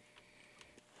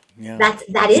 Yeah.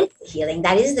 That is the healing.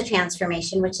 That is the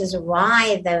transformation, which is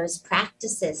why those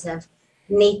practices of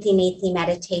Neti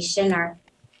meditation or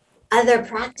other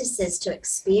practices to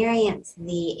experience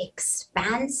the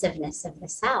expansiveness of the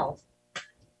self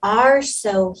are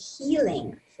so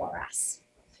healing for us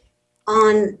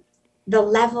on the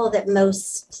level that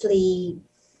mostly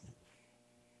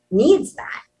needs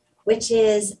that, which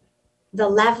is the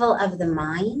level of the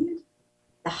mind,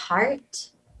 the heart,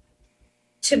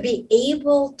 to be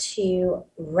able to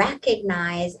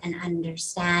recognize and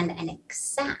understand and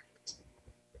accept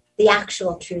the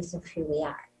actual truth of who we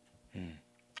are.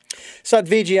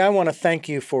 Satviji, I want to thank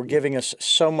you for giving us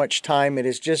so much time. It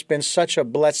has just been such a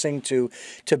blessing to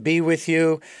be with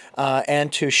you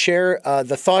and to share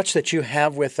the thoughts that you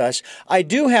have with us. I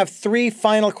do have three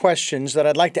final questions that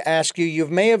I'd like to ask you. You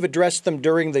may have addressed them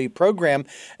during the program,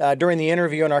 during the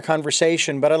interview and our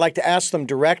conversation, but I'd like to ask them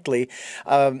directly.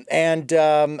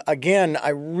 Again, I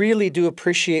really do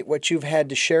appreciate what you've had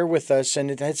to share with us, and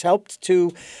it has helped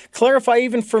to clarify,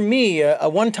 even for me, a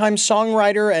one-time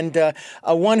songwriter and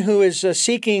a one who is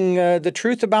seeking the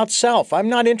truth about self. I'm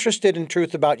not interested in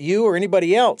truth about you or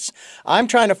anybody else. I'm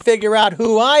trying to figure out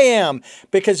who I am,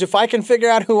 because if I can figure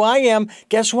out who I am,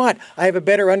 guess what? I have a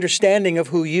better understanding of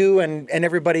who you and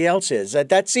everybody else is.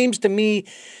 That seems to me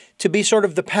to be sort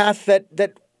of the path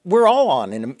that we're all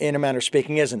on, in a manner of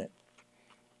speaking, isn't it?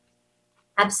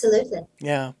 Absolutely.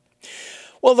 Yeah.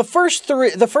 Well, the first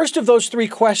of those three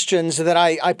questions that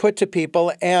I put to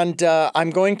people, and I'm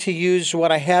going to use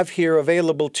what I have here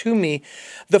available to me.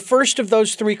 The first of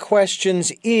those three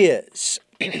questions is,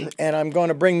 and I'm going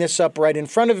to bring this up right in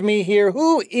front of me here,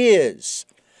 who is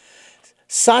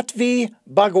Sattvi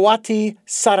Bhagwati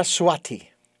Saraswati?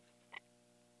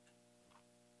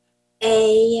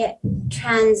 A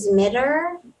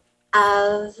transmitter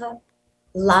of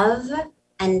love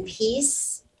and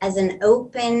peace as an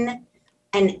open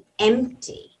and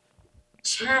empty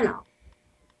channel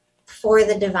for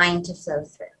the divine to flow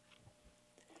through.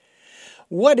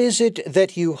 What is it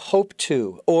that you hope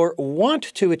to or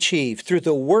want to achieve through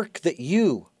the work that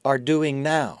you are doing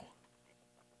now?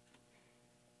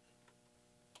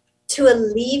 To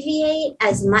alleviate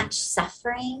as much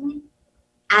suffering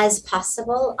as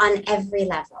possible on every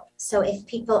level. So if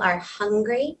people are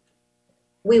hungry,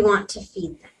 we want to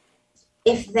feed them.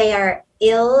 If they are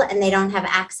ill and they don't have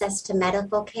access to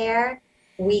medical care,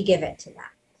 we give it to them.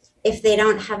 If they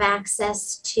don't have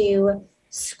access to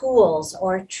schools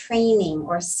or training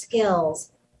or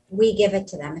skills, we give it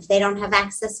to them. If they don't have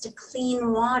access to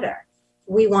clean water,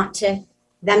 we want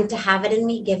them to have it and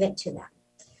we give it to them.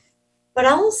 But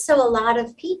also a lot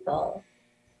of people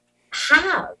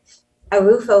have a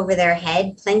roof over their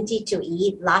head, plenty to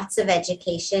eat, lots of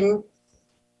education,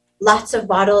 lots of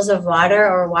bottles of water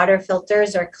or water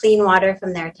filters or clean water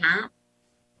from their tap,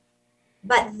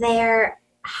 but their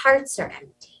hearts are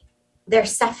empty. They're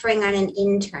suffering on an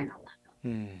internal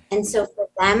level. And so for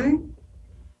them,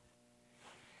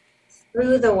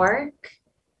 through the work,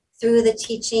 through the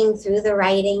teaching, through the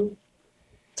writing,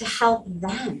 to help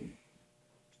them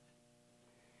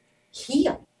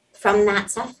heal from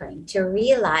that suffering, to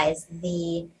realize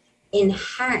the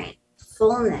inherent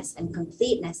fullness and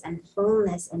completeness and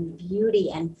fullness and beauty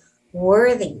and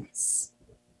worthiness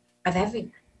of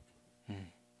everyone.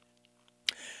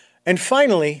 And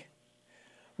finally,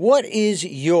 what is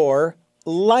your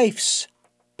life's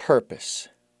purpose?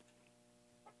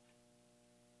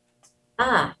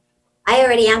 I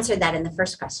already answered that in the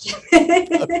first question.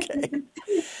 Okay.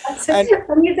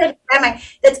 When you said,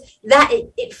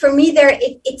 for me,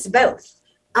 it's both.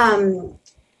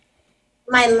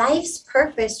 My life's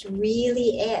purpose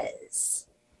really is,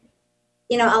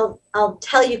 I'll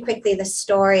tell you quickly the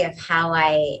story of how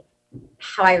I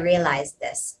realized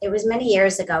this. It was many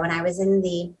years ago when I was in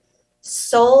the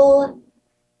Seoul,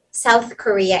 South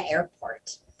Korea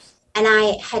airport, and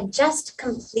I had just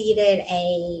completed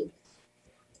a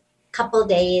couple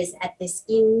days at this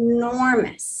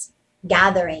enormous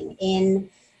gathering in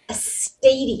a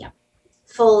stadium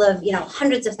full of,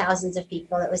 hundreds of thousands of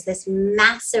people. It was this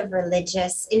massive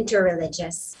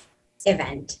interreligious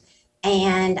event.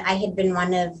 And I had been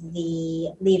one of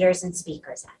the leaders and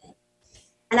speakers at it.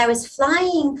 And I was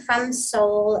flying from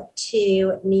Seoul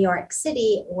to New York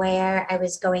City, where I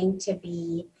was going to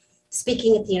be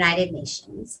speaking at the United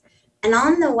Nations. And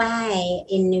on the way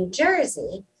in New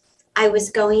Jersey, I was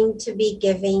going to be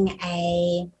giving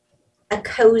a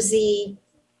cozy,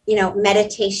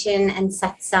 meditation and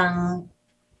satsang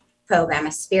program,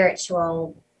 a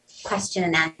spiritual question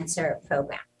and answer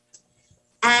program.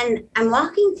 And I'm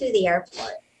walking through the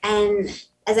airport, and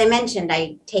as I mentioned,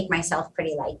 I take myself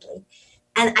pretty lightly.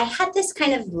 And I had this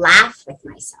kind of laugh with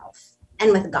myself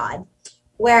and with God,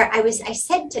 where I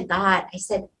said to God, I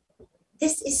said,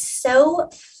 this is so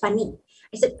funny.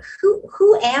 I said,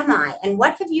 who am I? And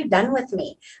what have you done with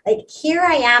me? Like, here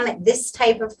I am at this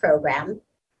type of program.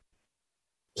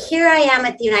 Here I am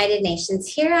at the United Nations.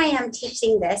 Here I am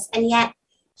teaching this. And yet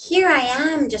here I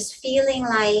am just feeling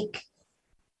like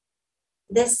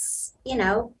this,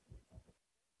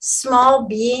 small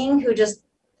being who just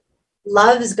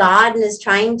loves God and is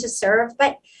trying to serve.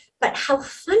 But how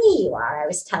funny you are, I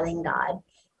was telling God,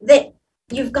 that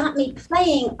you've got me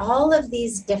playing all of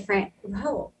these different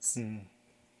roles.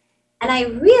 And I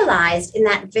realized in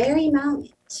that very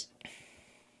moment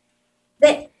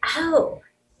that, oh,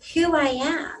 who I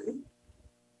am,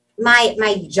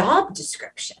 my job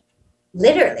description,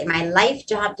 literally my life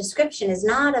job description, is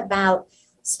not about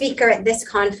speaker at this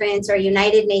conference or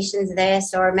United Nations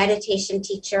this or meditation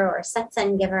teacher or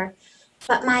satsang giver,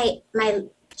 but my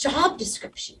job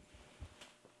description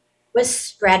was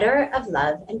spreader of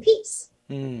love and peace.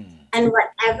 And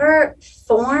whatever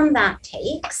form that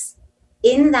takes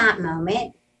in that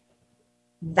moment,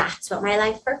 that's what my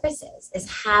life purpose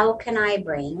is how can I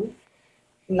bring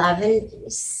love and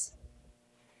peace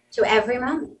to every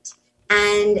moment?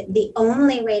 And the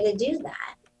only way to do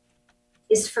that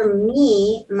is for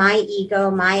me, my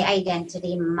ego, my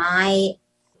identity, my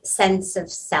sense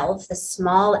of self, the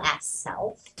small s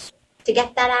self, to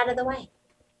get that out of the way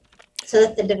so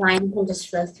that the divine can just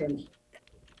flow through me.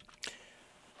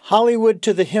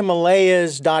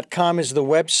 HollywoodToTheHimalayas.com is the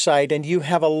website, and you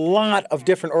have a lot of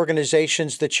different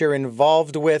organizations that you're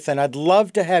involved with, and I'd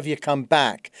love to have you come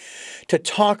back to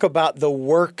talk about the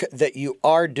work that you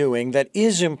are doing that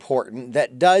is important,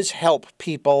 that does help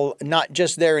people, not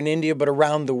just there in India, but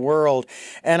around the world.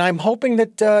 And I'm hoping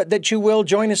that you will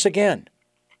join us again.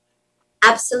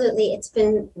 Absolutely. It's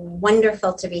been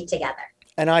wonderful to be together.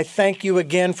 And I thank you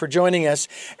again for joining us.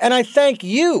 And I thank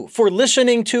you for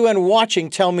listening to and watching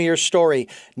Tell Me Your Story,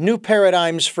 New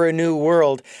Paradigms for a New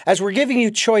World, as we're giving you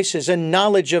choices and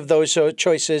knowledge of those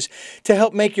choices to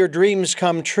help make your dreams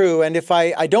come true. And if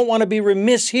I don't want to be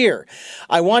remiss here,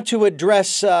 I want to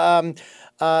address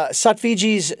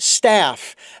Satviji's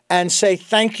staff and say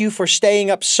thank you for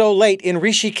staying up so late in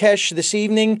Rishikesh this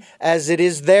evening, as it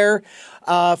is there.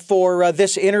 For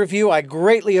this interview. I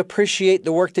greatly appreciate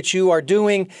the work that you are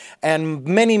doing, and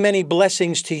many, many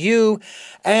blessings to you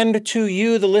and to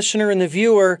you, the listener and the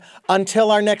viewer.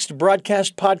 Until our next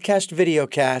broadcast, podcast,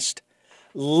 videocast,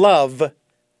 love,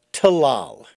 Talal.